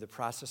telling you, the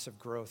process of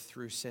growth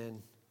through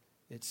sin,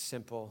 it's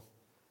simple.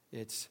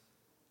 It's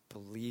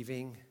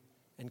believing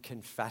and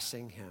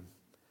confessing him.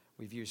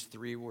 We've used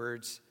 3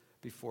 words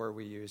before.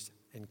 We used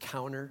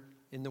encounter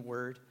in the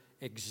word,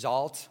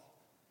 exalt,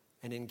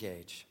 and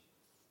engage.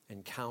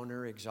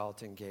 Encounter,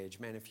 exalt, engage.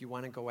 Man, if you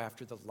want to go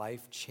after the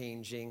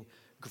life-changing,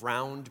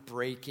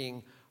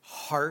 groundbreaking,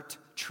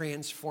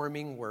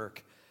 heart-transforming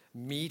work,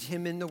 meet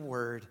him in the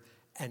word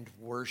and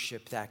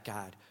worship that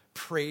God.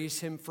 Praise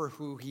him for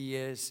who he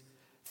is.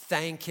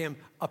 Thank him.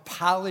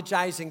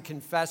 Apologize and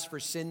confess for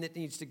sin that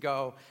needs to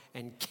go.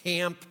 And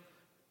camp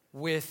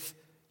with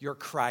your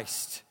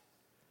Christ.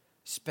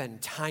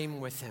 Spend time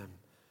with him.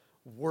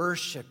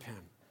 Worship him.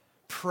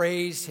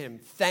 Praise him.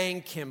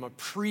 Thank him.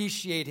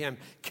 Appreciate him.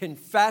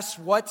 Confess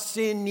what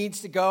sin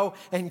needs to go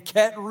and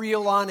get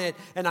real on it.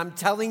 And I'm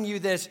telling you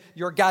this,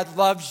 your God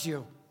loves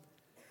you.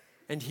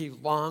 And he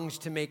longs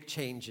to make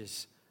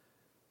changes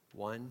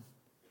 1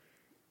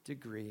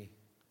 degree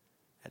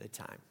at a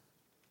time.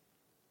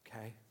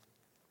 Okay?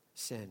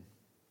 Sin.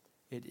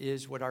 It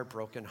is what our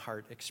broken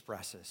heart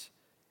expresses.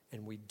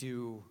 And we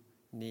do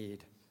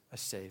need a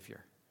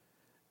Savior.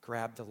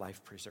 Grab the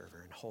life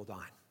preserver and hold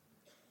on.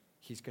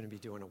 He's going to be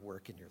doing a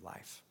work in your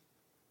life.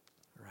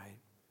 All right?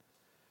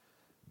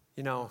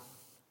 You know,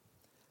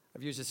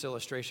 I've used this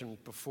illustration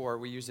before.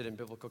 We use it in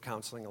biblical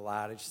counseling a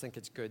lot. I just think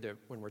it's good that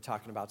when we're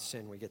talking about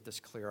sin, we get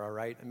this clear, all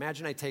right?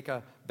 Imagine I take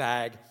a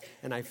bag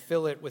and I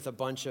fill it with a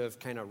bunch of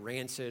kind of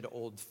rancid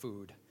old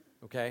food,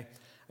 okay?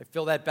 I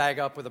fill that bag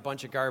up with a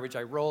bunch of garbage.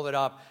 I roll it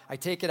up. I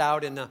take it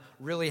out in the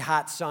really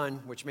hot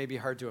sun, which may be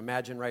hard to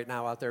imagine right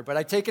now out there, but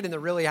I take it in the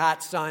really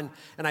hot sun,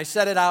 and I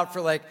set it out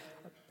for like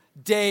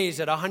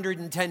days at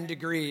 110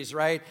 degrees,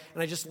 right?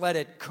 And I just let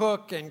it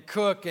cook and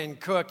cook and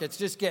cook. It's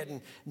just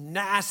getting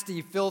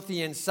nasty,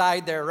 filthy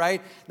inside there,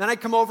 right? Then I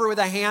come over with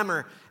a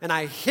hammer, and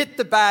I hit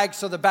the bag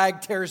so the bag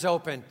tears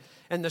open.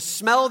 And the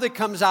smell that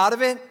comes out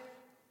of it,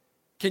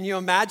 can you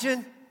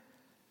imagine?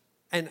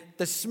 And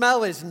the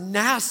smell is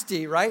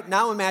nasty, right?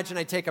 Now imagine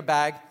I take a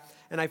bag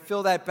and I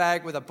fill that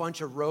bag with a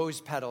bunch of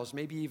rose petals.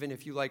 Maybe even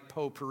if you like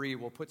potpourri,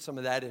 we'll put some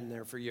of that in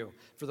there for you.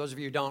 For those of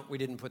you who don't, we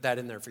didn't put that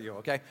in there for you,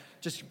 okay?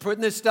 Just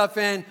putting this stuff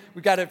in.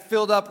 We got it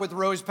filled up with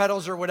rose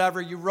petals or whatever.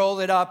 You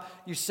roll it up,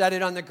 you set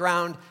it on the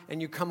ground,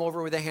 and you come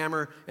over with a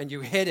hammer and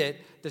you hit it.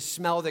 The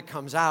smell that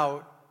comes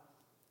out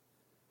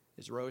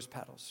is rose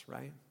petals,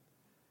 right?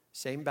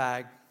 Same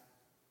bag,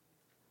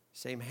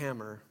 same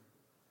hammer,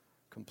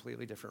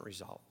 completely different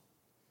result.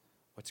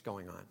 What's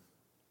going on?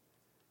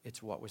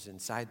 It's what was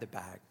inside the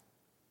bag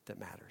that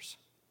matters.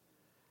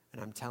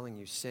 And I'm telling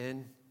you,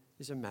 sin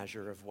is a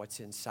measure of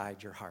what's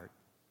inside your heart.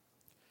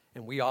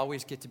 And we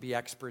always get to be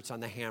experts on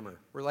the hammer.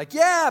 We're like,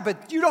 yeah,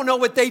 but you don't know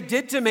what they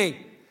did to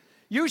me.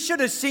 You should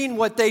have seen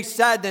what they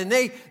said, and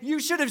you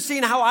should have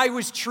seen how I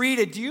was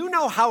treated. Do you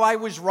know how I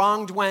was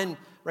wronged when,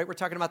 right, we're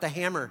talking about the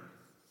hammer.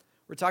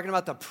 We're talking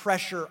about the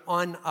pressure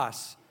on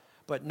us.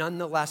 But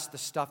nonetheless, the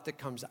stuff that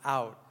comes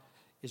out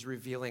is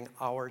revealing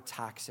our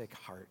toxic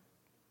heart.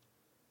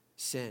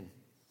 Sin.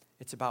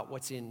 It's about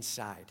what's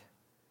inside.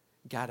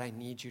 God, I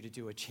need you to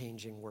do a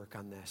changing work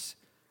on this.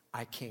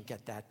 I can't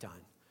get that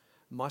done.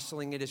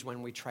 Muscling it is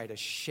when we try to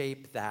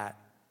shape that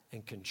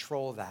and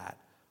control that,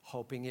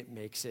 hoping it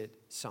makes it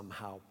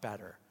somehow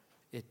better.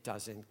 It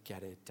doesn't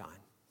get it done.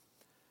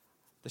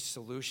 The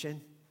solution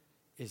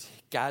is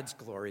God's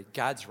glory,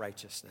 God's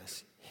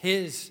righteousness,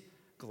 His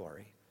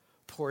glory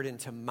poured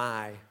into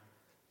my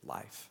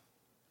life.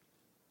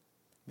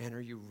 Man,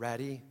 are you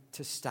ready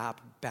to stop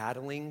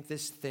battling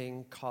this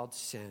thing called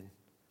sin,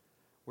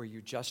 where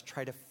you just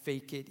try to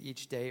fake it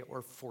each day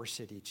or force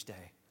it each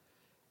day,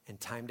 and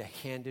time to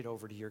hand it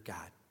over to your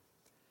God?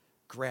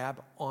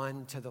 Grab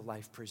on to the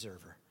life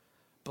preserver,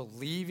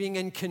 believing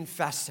and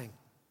confessing,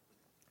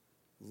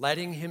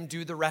 letting Him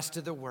do the rest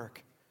of the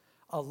work,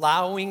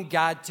 allowing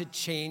God to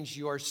change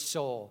your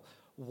soul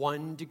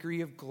 1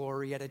 degree of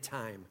glory at a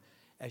time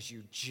as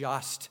you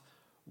just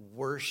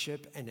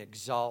worship and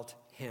exalt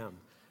Him.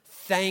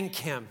 Thank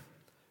Him,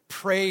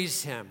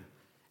 praise Him,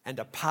 and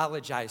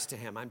apologize to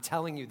Him. I'm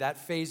telling you, that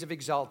phase of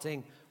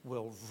exalting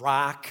will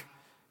rock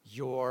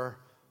your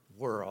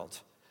world.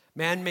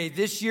 Man, may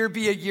this year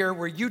be a year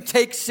where you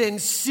take sin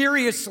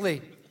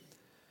seriously.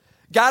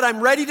 God,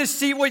 I'm ready to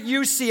see what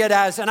you see it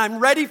as, and I'm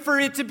ready for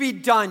it to be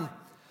done.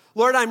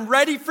 Lord, I'm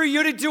ready for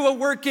you to do a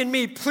work in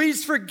me.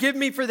 Please forgive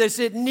me for this.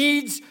 It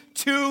needs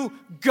to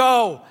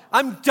go.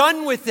 I'm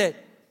done with it.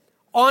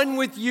 On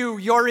with you.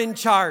 You're in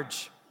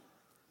charge.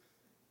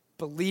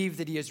 Believe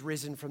that He has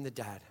risen from the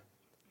dead.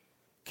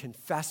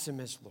 Confess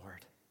Him as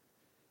Lord.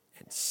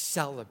 And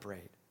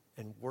celebrate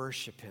and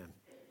worship Him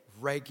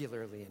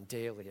regularly and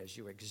daily as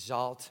you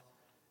exalt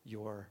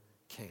your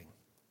King.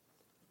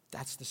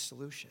 That's the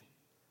solution.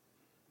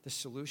 The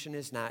solution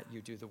is not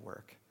you do the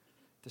work.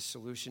 The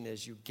solution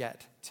is you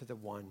get to the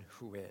one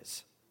who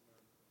is.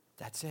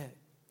 That's it.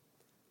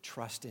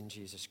 Trust in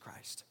Jesus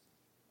Christ.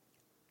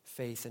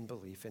 Faith and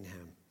belief in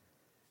Him.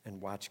 And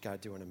watch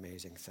God do an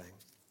amazing thing.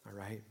 All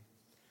right?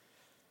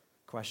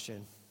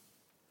 Question: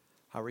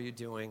 how are you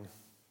doing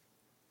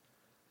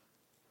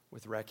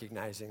with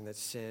recognizing that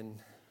sin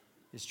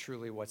is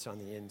truly what's on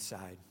the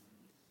inside,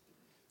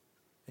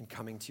 and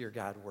coming to your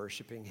God,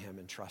 worshiping Him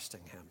and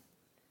trusting Him?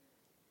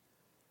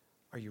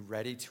 Are you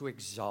ready to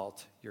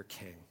exalt your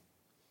King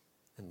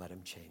and let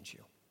Him change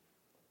you?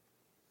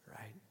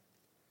 Right?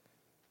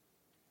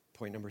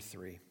 Point number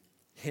 3,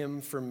 Him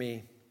for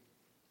me.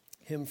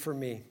 Him for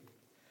me.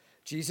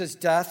 Jesus'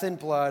 death and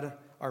blood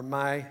are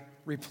my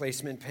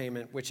replacement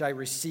payment, which I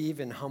receive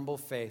in humble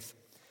faith.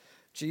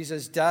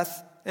 Jesus'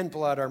 death and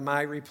blood are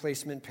my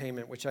replacement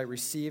payment, which I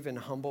receive in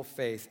humble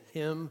faith.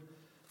 Him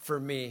for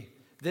me.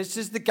 This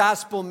is the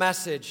gospel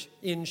message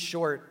in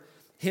short.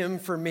 Him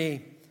for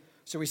me.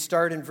 So we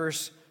start in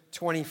verse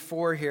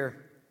 24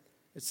 here.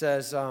 It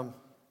says,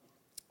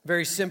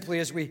 very simply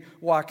as we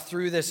walk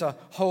through this, a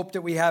hope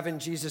that we have in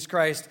Jesus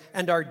Christ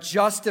and are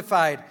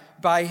justified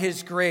by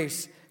His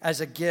grace as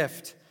a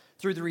gift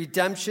through the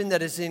redemption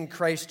that is in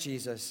Christ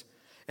Jesus,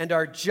 and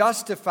are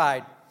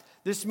justified.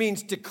 This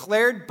means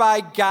declared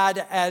by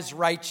God as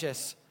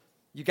righteous.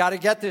 You got to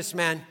get this,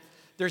 man.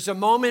 There's a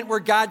moment where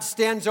God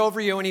stands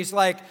over you and He's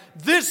like,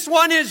 this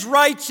one is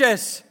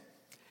righteous.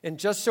 And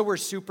just so we're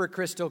super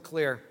crystal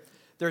clear,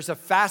 there's a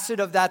facet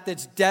of that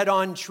that's dead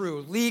on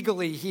true.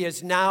 Legally, He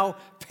has now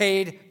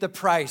paid the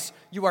price.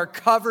 You are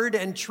covered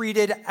and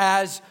treated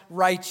as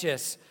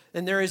righteous.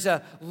 And there is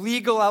a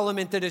legal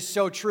element that is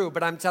so true,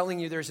 but I'm telling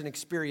you there's an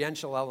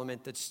experiential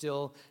element that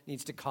still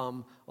needs to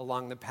come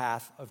along the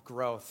path of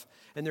growth.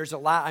 And there's a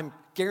lot, I'm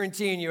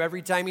guaranteeing you,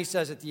 every time he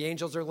says it, the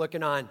angels are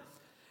looking on.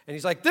 And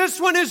he's like,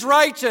 this one is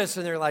righteous.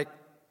 And they're like,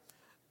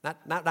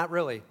 not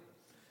really.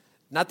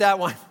 Not that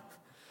one.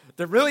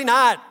 They're really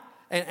not.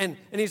 And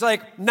he's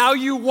like, now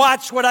you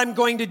watch what I'm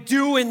going to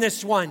do in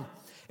this one.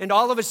 And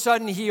all of a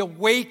sudden, he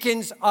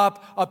awakens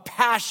up a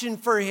passion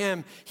for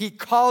him. He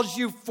calls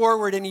you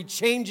forward and he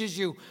changes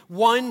you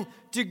 1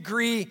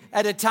 degree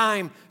at a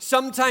time.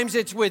 Sometimes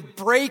it's with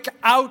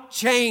breakout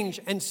change,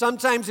 and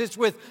sometimes it's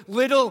with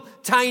little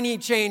tiny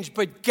change,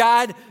 but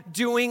God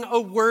doing a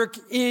work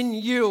in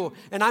you.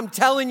 And I'm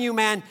telling you,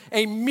 man,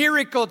 a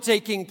miracle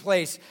taking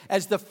place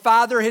as the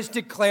Father has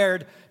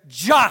declared,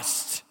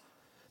 just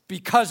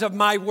because of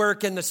my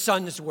work and the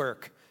Son's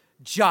work.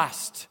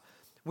 Just.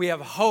 We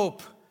have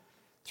hope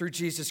through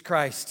Jesus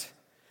Christ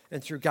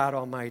and through God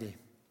Almighty.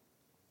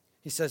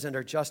 He says, and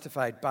are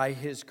justified by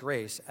his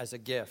grace as a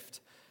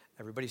gift.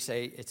 Everybody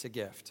say, it's a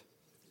gift.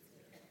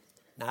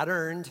 Not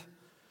earned.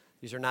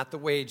 These are not the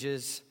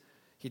wages.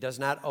 He does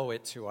not owe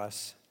it to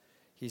us.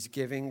 He's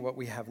giving what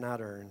we have not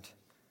earned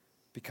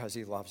because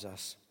he loves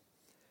us.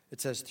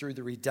 It says, through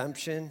the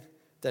redemption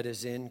that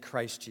is in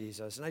Christ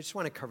Jesus. And I just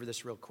want to cover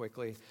this real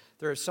quickly.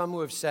 There are some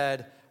who have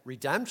said,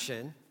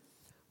 redemption?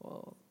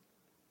 Well,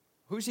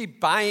 who's he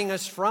buying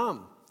us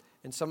from?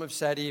 And some have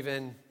said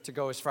even to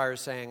go as far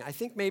as saying, I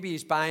think maybe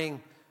he's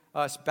buying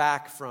us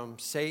back from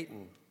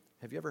Satan.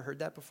 Have you ever heard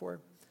that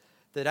before?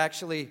 That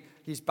actually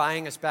he's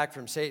buying us back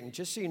from Satan.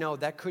 Just so you know,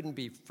 that couldn't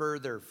be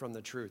further from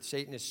the truth.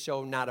 Satan is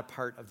so not a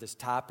part of this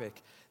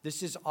topic.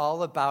 This is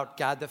all about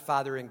God the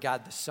Father and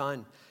God the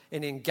Son.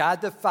 And in God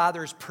the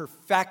Father's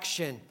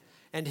perfection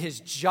and his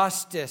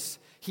justice,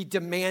 he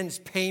demands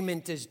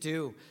payment is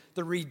due.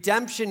 The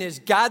redemption is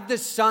God the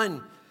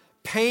Son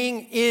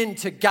paying in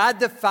to God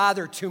the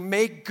Father to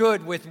make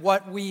good with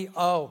what we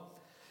owe.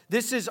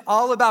 This is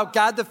all about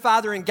God the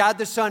Father and God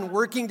the Son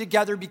working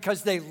together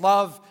because they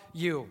love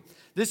you.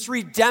 This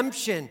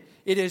redemption,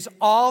 it is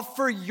all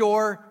for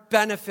your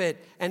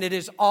benefit and it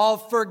is all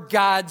for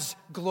God's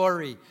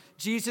glory.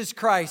 Jesus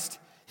Christ,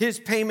 his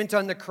payment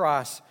on the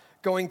cross,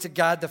 going to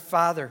God the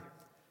Father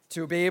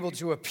to be able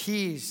to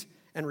appease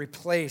and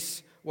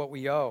replace what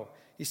we owe.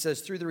 He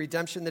says, through the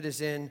redemption that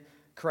is in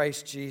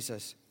Christ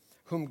Jesus,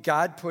 whom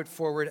God put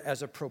forward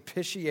as a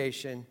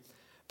propitiation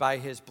by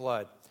his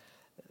blood.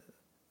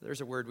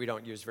 There's a word we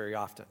don't use very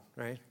often,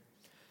 right?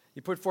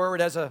 You put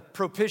forward as a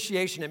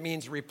propitiation, it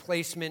means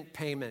replacement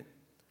payment.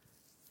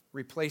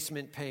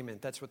 Replacement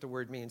payment, that's what the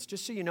word means.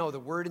 Just so you know, the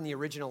word in the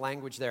original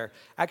language there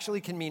actually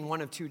can mean one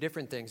of two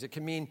different things. It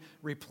can mean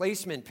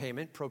replacement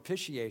payment,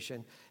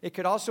 propitiation. It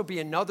could also be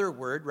another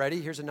word, ready?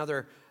 Here's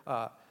another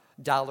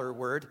dollar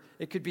word.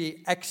 It could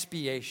be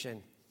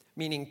expiation,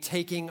 meaning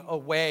taking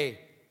away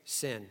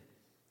sin.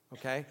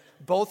 Okay?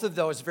 Both of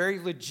those very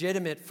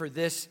legitimate for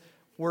this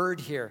word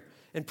here.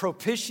 And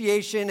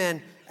propitiation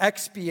and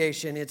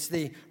expiation, it's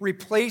the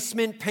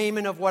replacement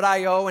payment of what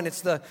I owe, and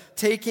it's the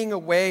taking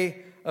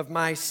away of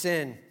my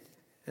sin.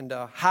 And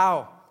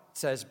how? It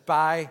says,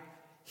 by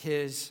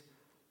his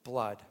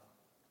blood.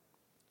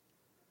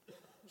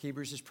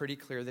 Hebrews is pretty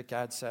clear that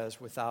God says,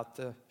 without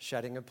the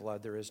shedding of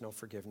blood, there is no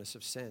forgiveness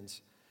of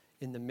sins.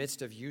 In the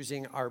midst of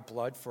using our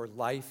blood for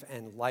life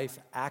and life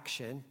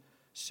action,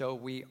 so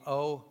we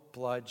owe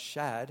blood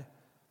shed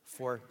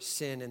for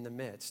sin in the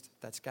midst.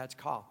 That's God's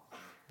call.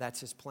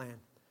 That's his plan.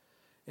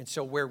 And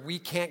so where we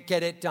can't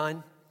get it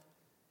done,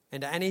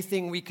 and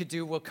anything we could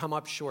do will come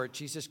up short,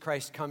 Jesus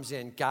Christ comes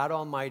in, God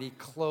Almighty,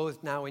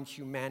 clothed now in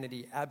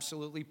humanity,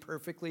 absolutely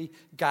perfectly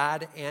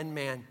God and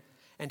man.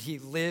 And he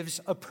lives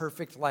a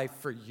perfect life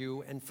for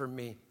you and for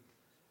me.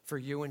 For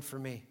you and for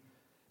me.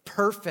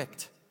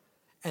 Perfect.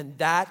 And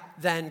that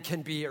then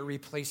can be a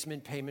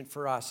replacement payment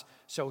for us.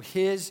 So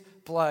his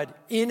blood,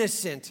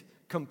 innocent,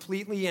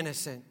 completely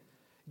innocent,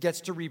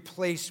 gets to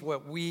replace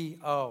what we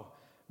owe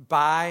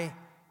by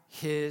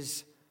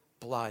his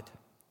blood.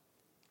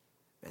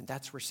 And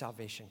that's where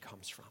salvation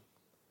comes from.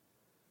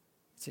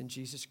 It's in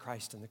Jesus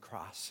Christ and the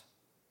cross.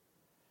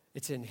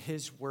 It's in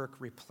his work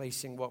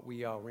replacing what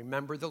we owe.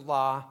 Remember the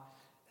law,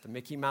 the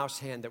Mickey Mouse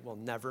hand that we'll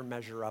never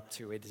measure up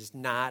to. It is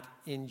not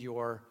in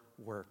your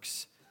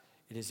works.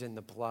 It is in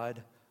the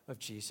blood of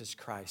Jesus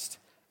Christ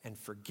and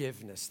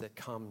forgiveness that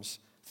comes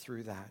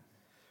through that.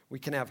 We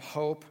can have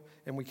hope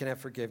and we can have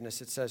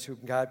forgiveness. It says, whom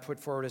God put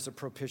forward as a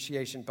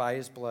propitiation by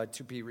his blood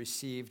to be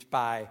received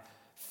by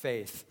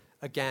faith.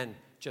 Again,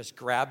 just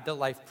grab the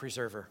life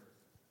preserver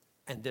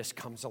and this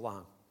comes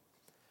along.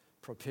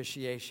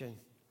 Propitiation,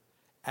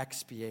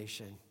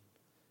 expiation,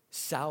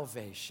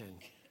 salvation,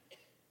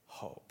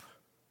 hope.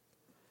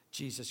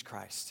 Jesus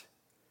Christ,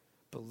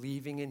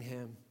 believing in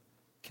him,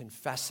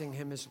 confessing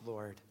him as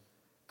Lord,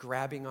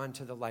 grabbing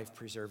onto the life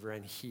preserver,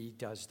 and he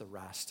does the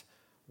rest.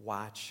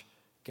 Watch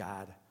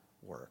God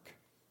work.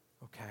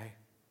 Okay?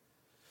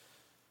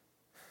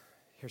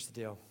 Here's the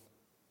deal.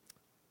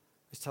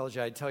 I told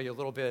you I'd tell you a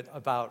little bit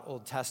about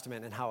Old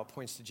Testament and how it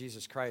points to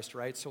Jesus Christ,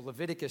 right? So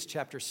Leviticus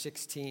chapter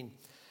 16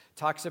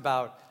 talks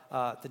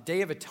about the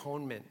Day of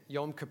Atonement,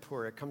 Yom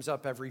Kippur. It comes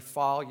up every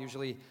fall,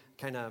 usually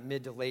kind of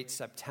mid to late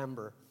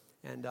September.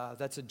 And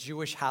that's a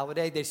Jewish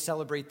holiday. They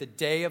celebrate the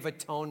Day of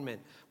Atonement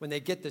when they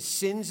get the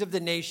sins of the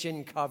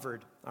nation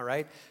covered, all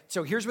right?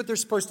 So here's what they're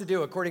supposed to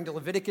do according to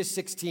Leviticus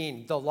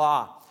 16, the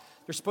law.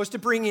 They're supposed to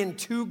bring in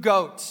 2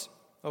 goats,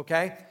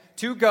 okay?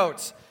 2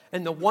 goats.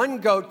 And the one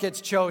goat gets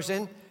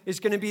chosen is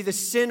going to be the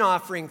sin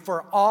offering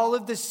for all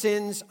of the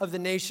sins of the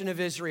nation of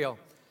Israel.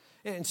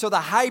 And so the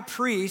high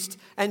priest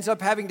ends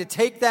up having to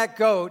take that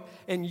goat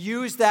and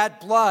use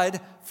that blood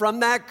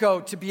from that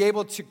goat to be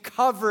able to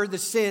cover the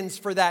sins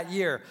for that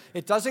year.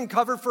 It doesn't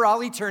cover for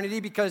all eternity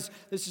because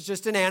this is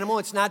just an animal.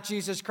 It's not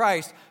Jesus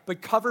Christ.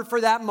 But cover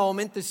for that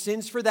moment, the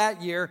sins for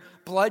that year,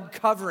 blood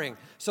covering.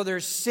 So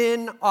there's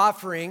sin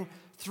offering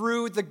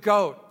through the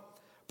goat.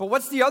 But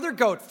what's the other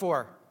goat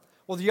for?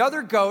 Well, the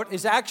other goat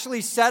is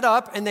actually set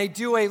up and they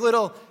do a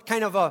little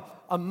kind of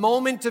a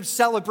moment of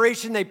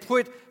celebration. They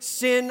put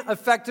sin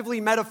effectively,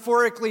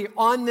 metaphorically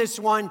on this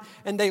one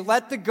and they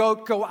let the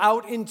goat go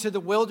out into the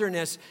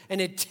wilderness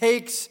and it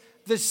takes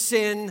the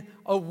sin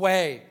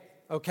away,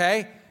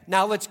 okay?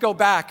 Now let's go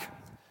back.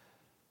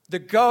 The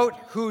goat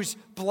whose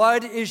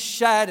blood is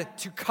shed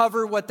to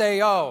cover what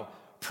they owe,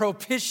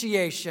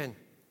 propitiation.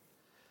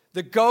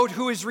 The goat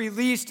who is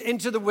released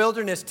into the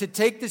wilderness to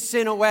take the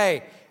sin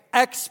away,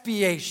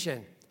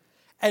 expiation.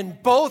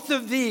 And both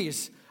of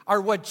these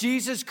are what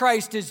Jesus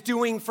Christ is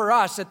doing for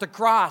us at the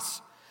cross.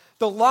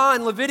 The law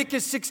in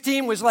Leviticus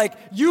 16 was like,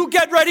 you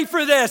get ready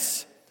for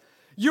this.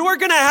 You are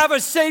going to have a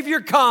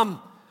Savior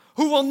come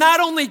who will not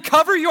only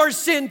cover your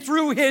sin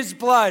through his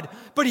blood,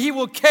 but he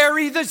will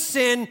carry the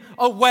sin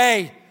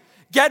away.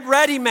 Get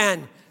ready,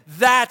 men.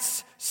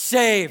 That's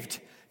saved.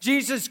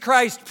 Jesus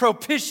Christ,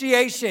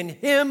 propitiation,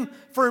 him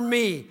for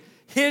me.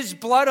 His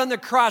blood on the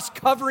cross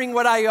covering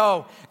what I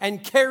owe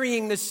and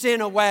carrying the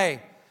sin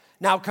away.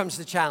 Now comes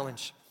the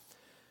challenge.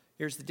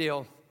 Here's the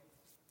deal.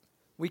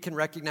 We can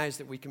recognize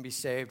that we can be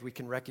saved. We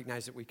can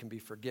recognize that we can be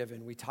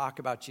forgiven. We talk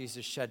about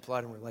Jesus' shed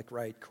blood and we're like,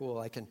 right, cool.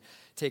 I can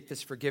take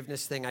this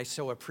forgiveness thing. I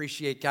so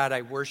appreciate God.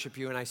 I worship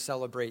you and I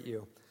celebrate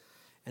you.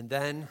 And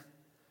then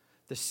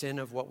the sin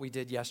of what we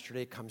did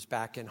yesterday comes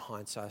back and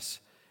haunts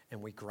us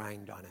and we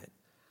grind on it.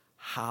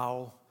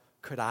 How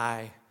could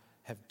I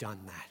have done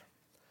that?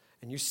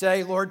 And you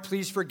say, Lord,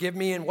 please forgive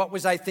me. And what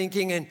was I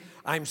thinking? And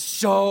I'm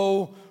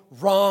so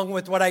wrong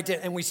with what I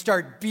did. And we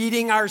start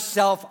beating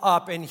ourselves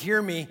up. And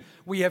hear me,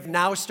 we have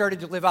now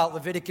started to live out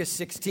Leviticus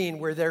 16,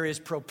 where there is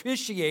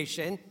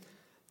propitiation,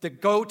 the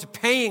goat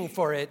paying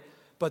for it,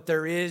 but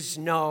there is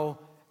no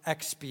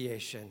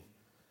expiation.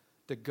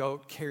 The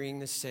goat carrying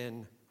the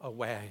sin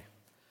away.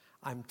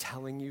 I'm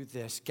telling you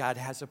this, God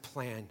has a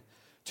plan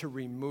to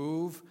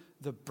remove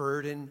the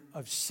burden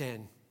of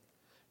sin,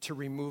 to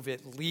remove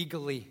it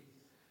legally,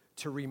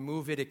 to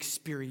remove it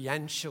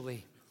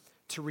experientially,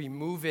 to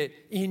remove it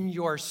in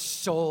your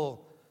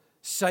soul,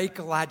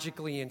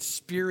 psychologically and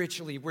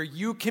spiritually, where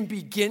you can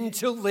begin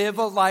to live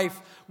a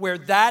life where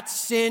that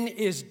sin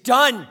is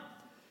done.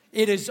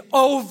 It is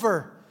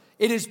over.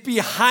 It is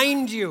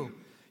behind you.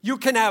 You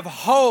can have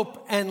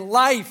hope and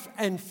life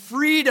and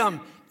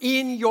freedom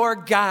in your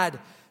God.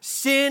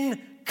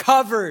 Sin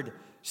covered,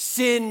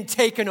 sin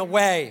taken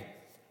away.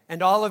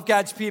 And all of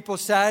God's people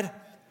said,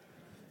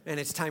 and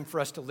it's time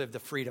for us to live the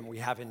freedom we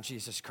have in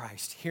Jesus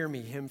Christ. Hear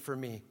me, him for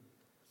me.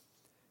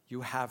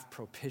 You have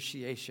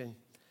propitiation.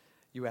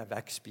 You have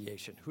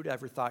expiation. Who'd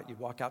ever thought you'd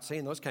walk out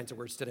saying those kinds of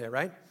words today,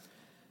 right?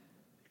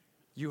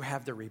 You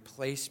have the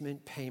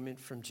replacement payment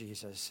from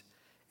Jesus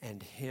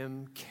and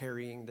him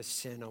carrying the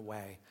sin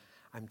away.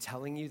 I'm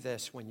telling you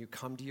this, when you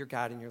come to your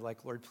God and you're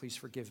like, Lord, please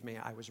forgive me.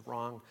 I was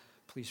wrong.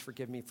 Please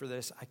forgive me for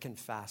this. I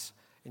confess.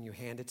 And you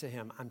hand it to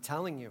him. I'm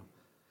telling you,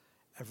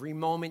 every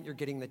moment you're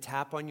getting the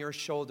tap on your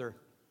shoulder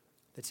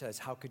that says,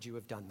 how could you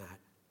have done that?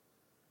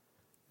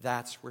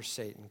 That's where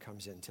Satan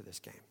comes into this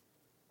game.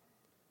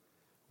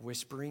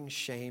 Whispering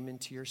shame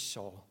into your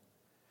soul,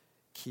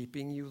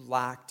 keeping you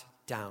locked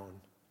down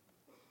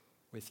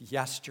with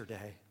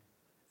yesterday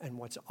and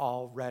what's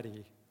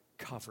already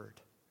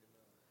covered.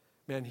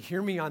 Man,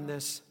 hear me on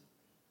this.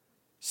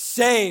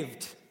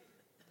 Saved.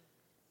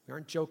 We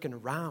aren't joking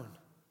around.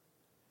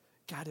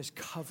 God is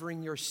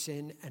covering your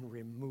sin and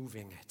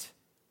removing it.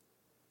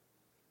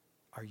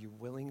 Are you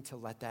willing to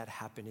let that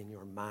happen in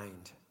your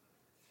mind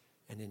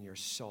and in your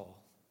soul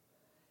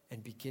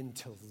and begin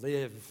to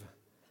live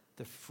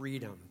the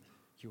freedom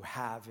you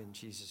have in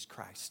Jesus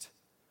Christ?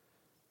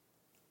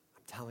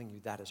 I'm telling you,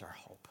 that is our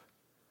hope.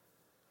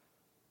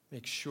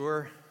 Make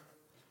sure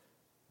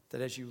that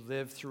as you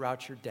live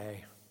throughout your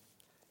day,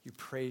 you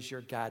praise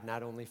your God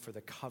not only for the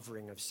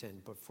covering of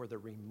sin, but for the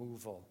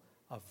removal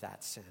of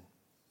that sin.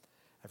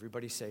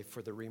 Everybody say,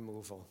 for the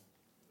removal.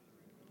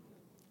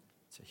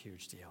 It's a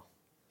huge deal.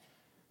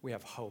 We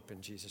have hope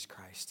in Jesus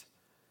Christ,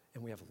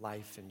 and we have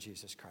life in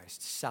Jesus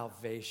Christ.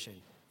 Salvation.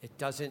 It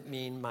doesn't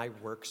mean my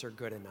works are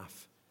good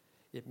enough.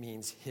 It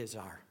means his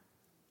are.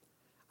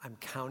 I'm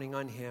counting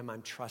on him,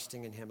 I'm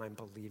trusting in him, I'm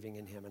believing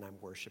in him, and I'm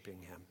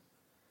worshiping him.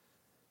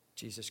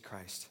 Jesus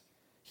Christ.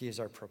 He is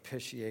our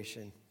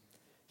propitiation.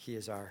 He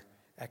is our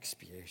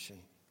expiation.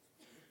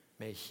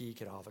 May he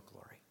get all the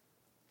glory.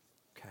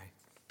 Okay,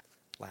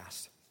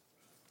 last.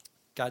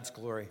 God's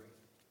glory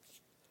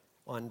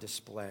on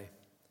display.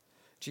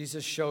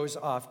 Jesus shows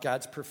off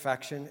God's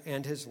perfection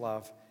and his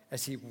love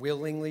as he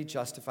willingly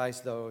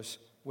justifies those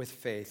with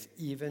faith,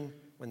 even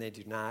when they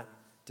do not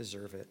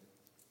deserve it.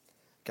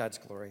 God's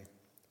glory.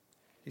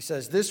 He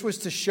says, this was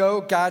to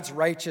show God's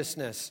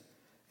righteousness,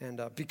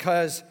 and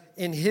because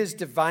in his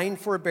divine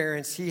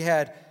forbearance, he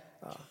had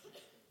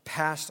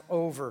passed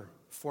over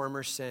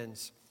former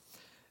sins.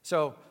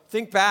 So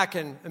think back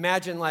and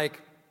imagine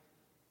like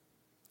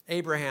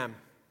Abraham,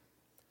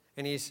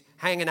 and he's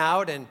hanging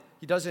out and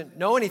he doesn't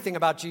know anything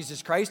about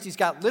Jesus Christ. He's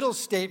got little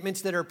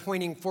statements that are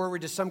pointing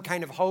forward to some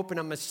kind of hope in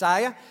a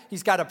Messiah.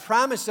 He's got a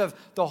promise of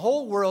the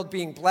whole world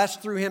being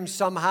blessed through him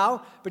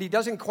somehow, but he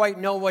doesn't quite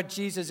know what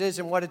Jesus is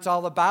and what it's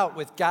all about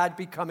with God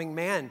becoming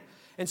man.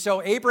 And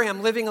so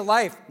Abraham living a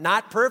life,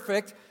 not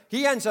perfect,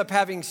 he ends up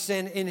having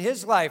sin in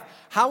his life.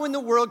 How in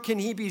the world can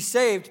he be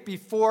saved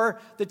before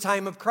the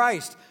time of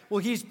Christ?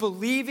 Well, he's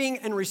believing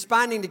and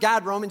responding to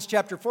God. Romans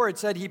chapter 4, it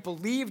said he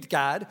believed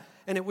God,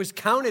 and it was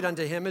counted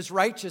unto him as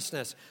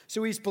righteousness.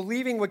 So he's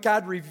believing what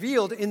God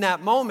revealed in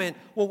that moment.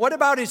 Well, what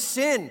about his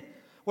sin?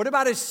 What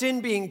about his sin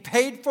being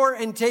paid for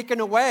and taken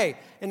away?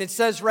 And it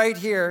says right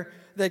here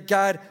that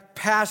God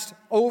passed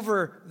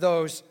over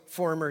those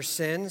former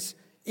sins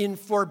in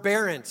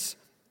forbearance.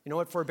 You know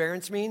what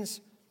forbearance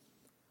means?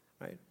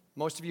 Right?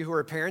 Most of you who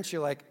are parents,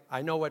 you're like,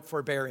 I know what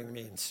forbearing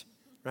means,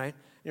 right?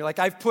 You're like,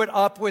 I've put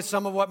up with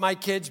some of what my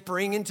kids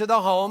bring into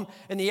the home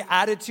and the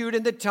attitude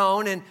and the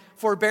tone and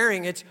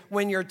forbearing. It's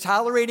when you're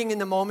tolerating in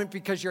the moment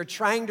because you're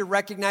trying to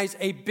recognize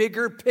a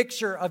bigger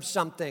picture of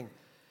something.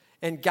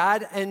 And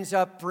God ends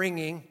up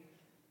bringing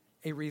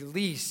a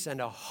release and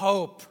a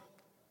hope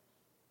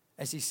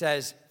as he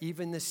says,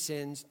 even the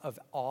sins of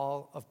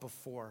all of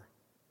before.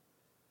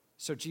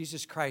 So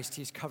Jesus Christ,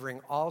 he's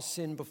covering all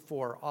sin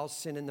before, all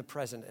sin in the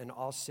present, and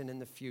all sin in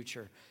the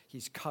future.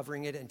 He's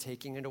covering it and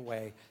taking it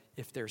away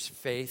if there's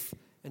faith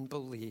and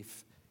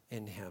belief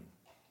in him.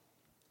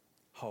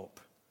 Hope.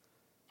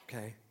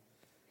 Okay?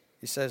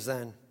 He says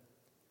then,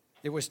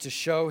 it was to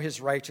show his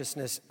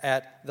righteousness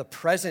at the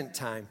present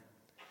time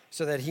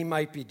so that he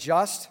might be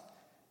just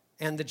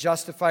and the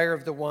justifier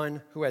of the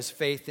one who has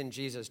faith in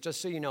Jesus.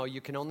 Just so you know,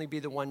 you can only be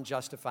the one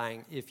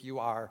justifying if you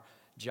are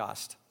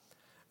just.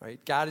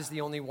 Right? God is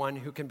the only one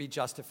who can be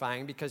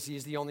justifying because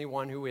he's the only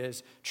one who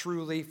is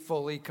truly,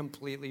 fully,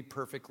 completely,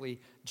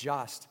 perfectly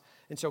just.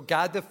 And so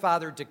God the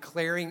Father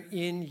declaring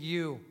in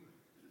you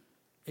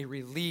a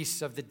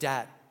release of the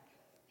debt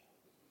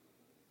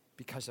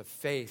because of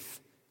faith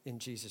in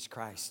Jesus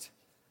Christ.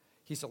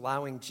 He's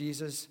allowing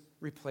Jesus'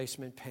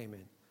 replacement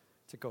payment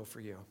to go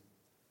for you.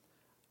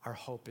 Our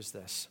hope is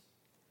this.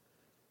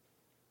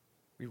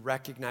 We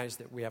recognize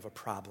that we have a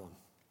problem.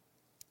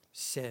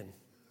 Sin.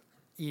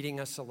 Eating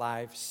us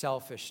alive,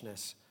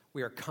 selfishness.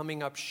 We are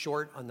coming up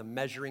short on the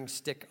measuring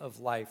stick of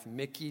life.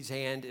 Mickey's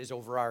hand is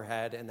over our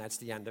head, and that's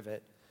the end of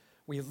it.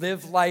 We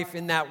live life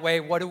in that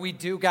way. What do we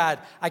do, God?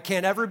 I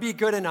can't ever be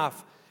good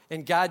enough.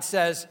 And God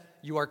says,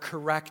 you are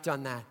correct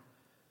on that.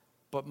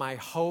 But my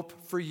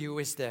hope for you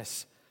is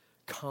this.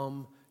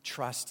 Come,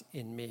 trust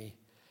in me.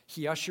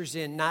 He ushers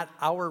in not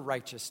our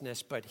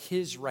righteousness, but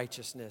his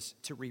righteousness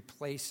to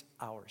replace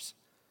ours.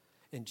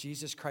 And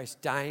Jesus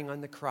Christ dying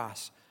on the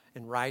cross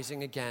and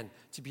rising again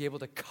to be able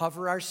to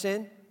cover our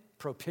sin,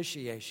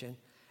 propitiation,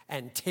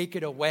 and take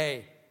it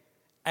away,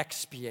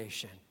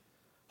 expiation,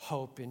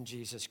 hope in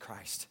Jesus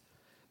Christ.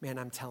 Man,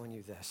 I'm telling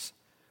you this.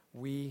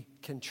 We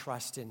can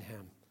trust in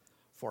him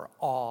for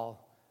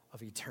all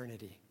of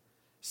eternity.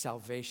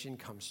 Salvation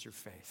comes through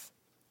faith.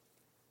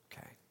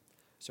 Okay.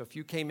 So if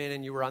you came in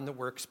and you were on the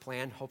works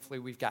plan, hopefully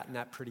we've gotten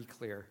that pretty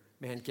clear.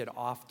 Man, get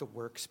off the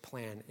works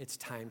plan. It's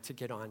time to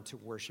get on to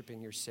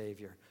worshiping your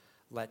Savior.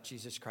 Let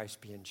Jesus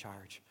Christ be in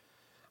charge.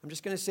 I'm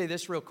just going to say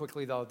this real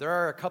quickly, though. There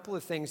are a couple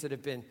of things that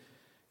have been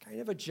kind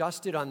of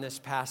adjusted on this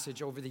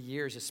passage over the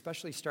years,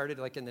 especially started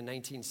like in the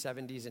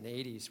 1970s and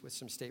 80s with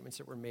some statements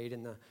that were made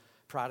in the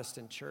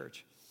Protestant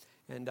church.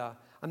 And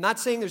I'm not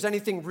saying there's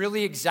anything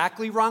really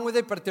exactly wrong with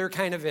it, but there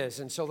kind of is.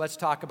 And so let's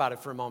talk about it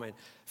for a moment.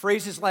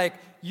 Phrases like,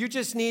 you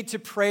just need to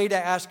pray to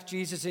ask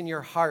Jesus in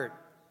your heart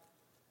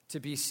to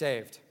be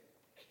saved.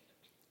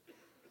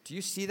 Do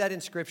you see that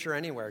in Scripture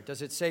anywhere?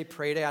 Does it say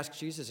pray to ask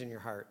Jesus in your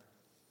heart?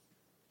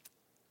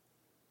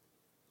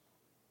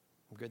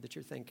 I'm good that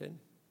you're thinking.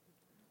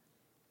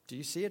 Do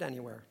you see it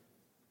anywhere?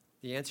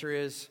 The answer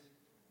is,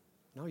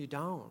 no, you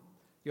don't.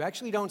 You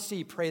actually don't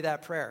see pray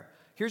that prayer.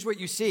 Here's what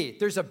you see.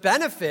 There's a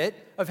benefit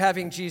of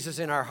having Jesus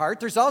in our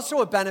heart. There's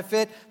also a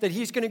benefit that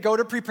he's going to go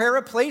to prepare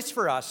a place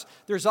for us.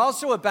 There's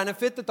also a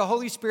benefit that the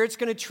Holy Spirit's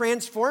going to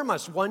transform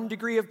us one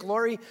degree of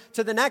glory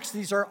to the next.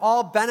 These are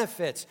all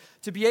benefits.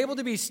 To be able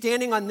to be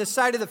standing on this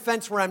side of the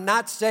fence where I'm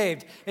not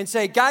saved and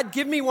say, God,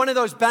 give me one of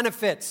those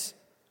benefits.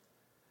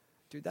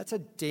 Dude, that's a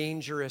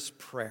dangerous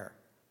prayer.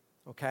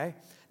 okay?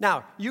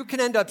 Now, you can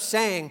end up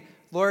saying,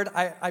 Lord,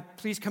 I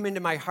please come into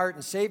my heart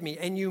and save me,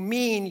 and you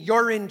mean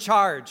you're in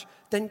charge,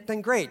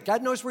 then great.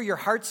 God knows where your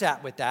heart's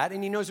at with that,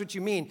 and he knows what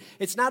you mean.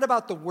 It's not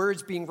about the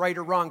words being right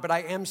or wrong, but I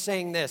am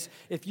saying this.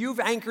 If you've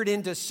anchored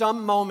into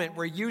some moment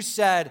where you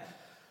said,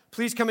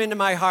 please come into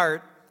my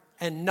heart,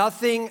 and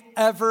nothing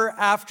ever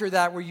after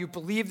that, where you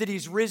believe that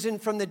he's risen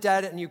from the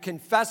dead and you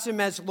confess him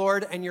as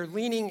Lord and you're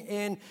leaning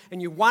in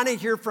and you want to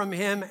hear from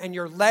him and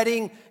you're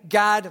letting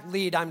God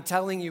lead, I'm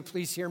telling you,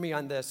 please hear me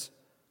on this.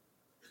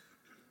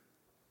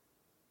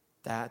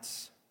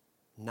 That's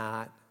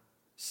not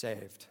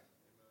saved.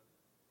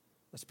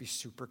 Let's be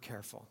super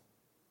careful.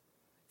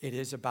 It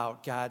is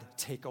about God,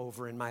 take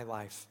over in my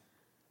life.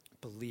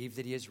 Believe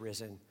that he is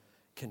risen.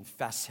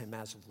 Confess him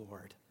as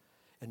Lord.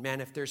 And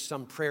man, if there's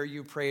some prayer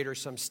you prayed or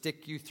some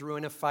stick you threw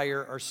in a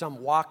fire or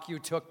some walk you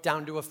took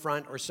down to a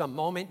front or some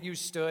moment you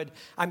stood,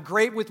 I'm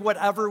great with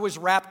whatever was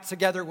wrapped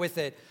together with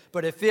it.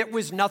 But if it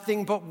was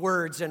nothing but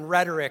words and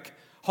rhetoric,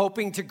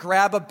 hoping to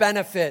grab a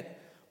benefit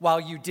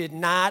while you did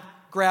not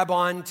grab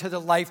on to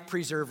the life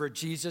preserver,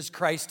 Jesus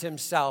Christ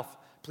himself,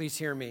 please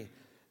hear me,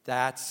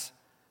 that's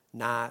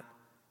not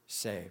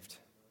saved.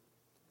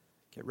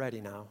 Get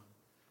ready now.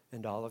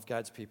 And all of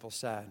God's people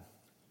said,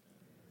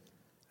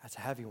 that's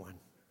a heavy one.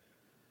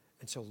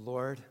 And so,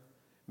 Lord,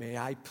 may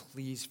I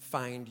please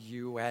find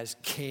you as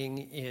King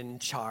in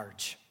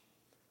charge.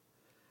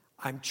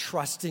 I'm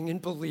trusting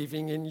and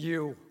believing in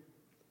you.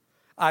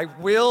 I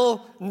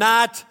will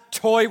not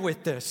toy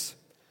with this.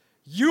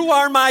 You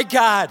are my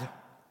God.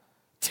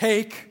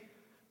 Take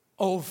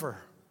over.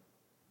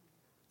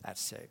 That's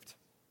saved.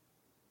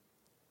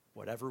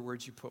 Whatever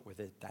words you put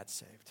with it, that's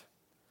saved.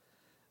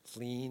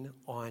 Lean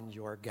on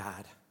your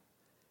God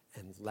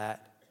and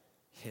let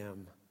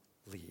him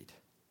lead.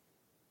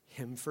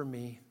 Him for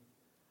me,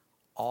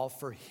 all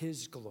for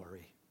his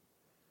glory.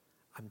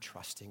 I'm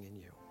trusting in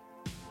you.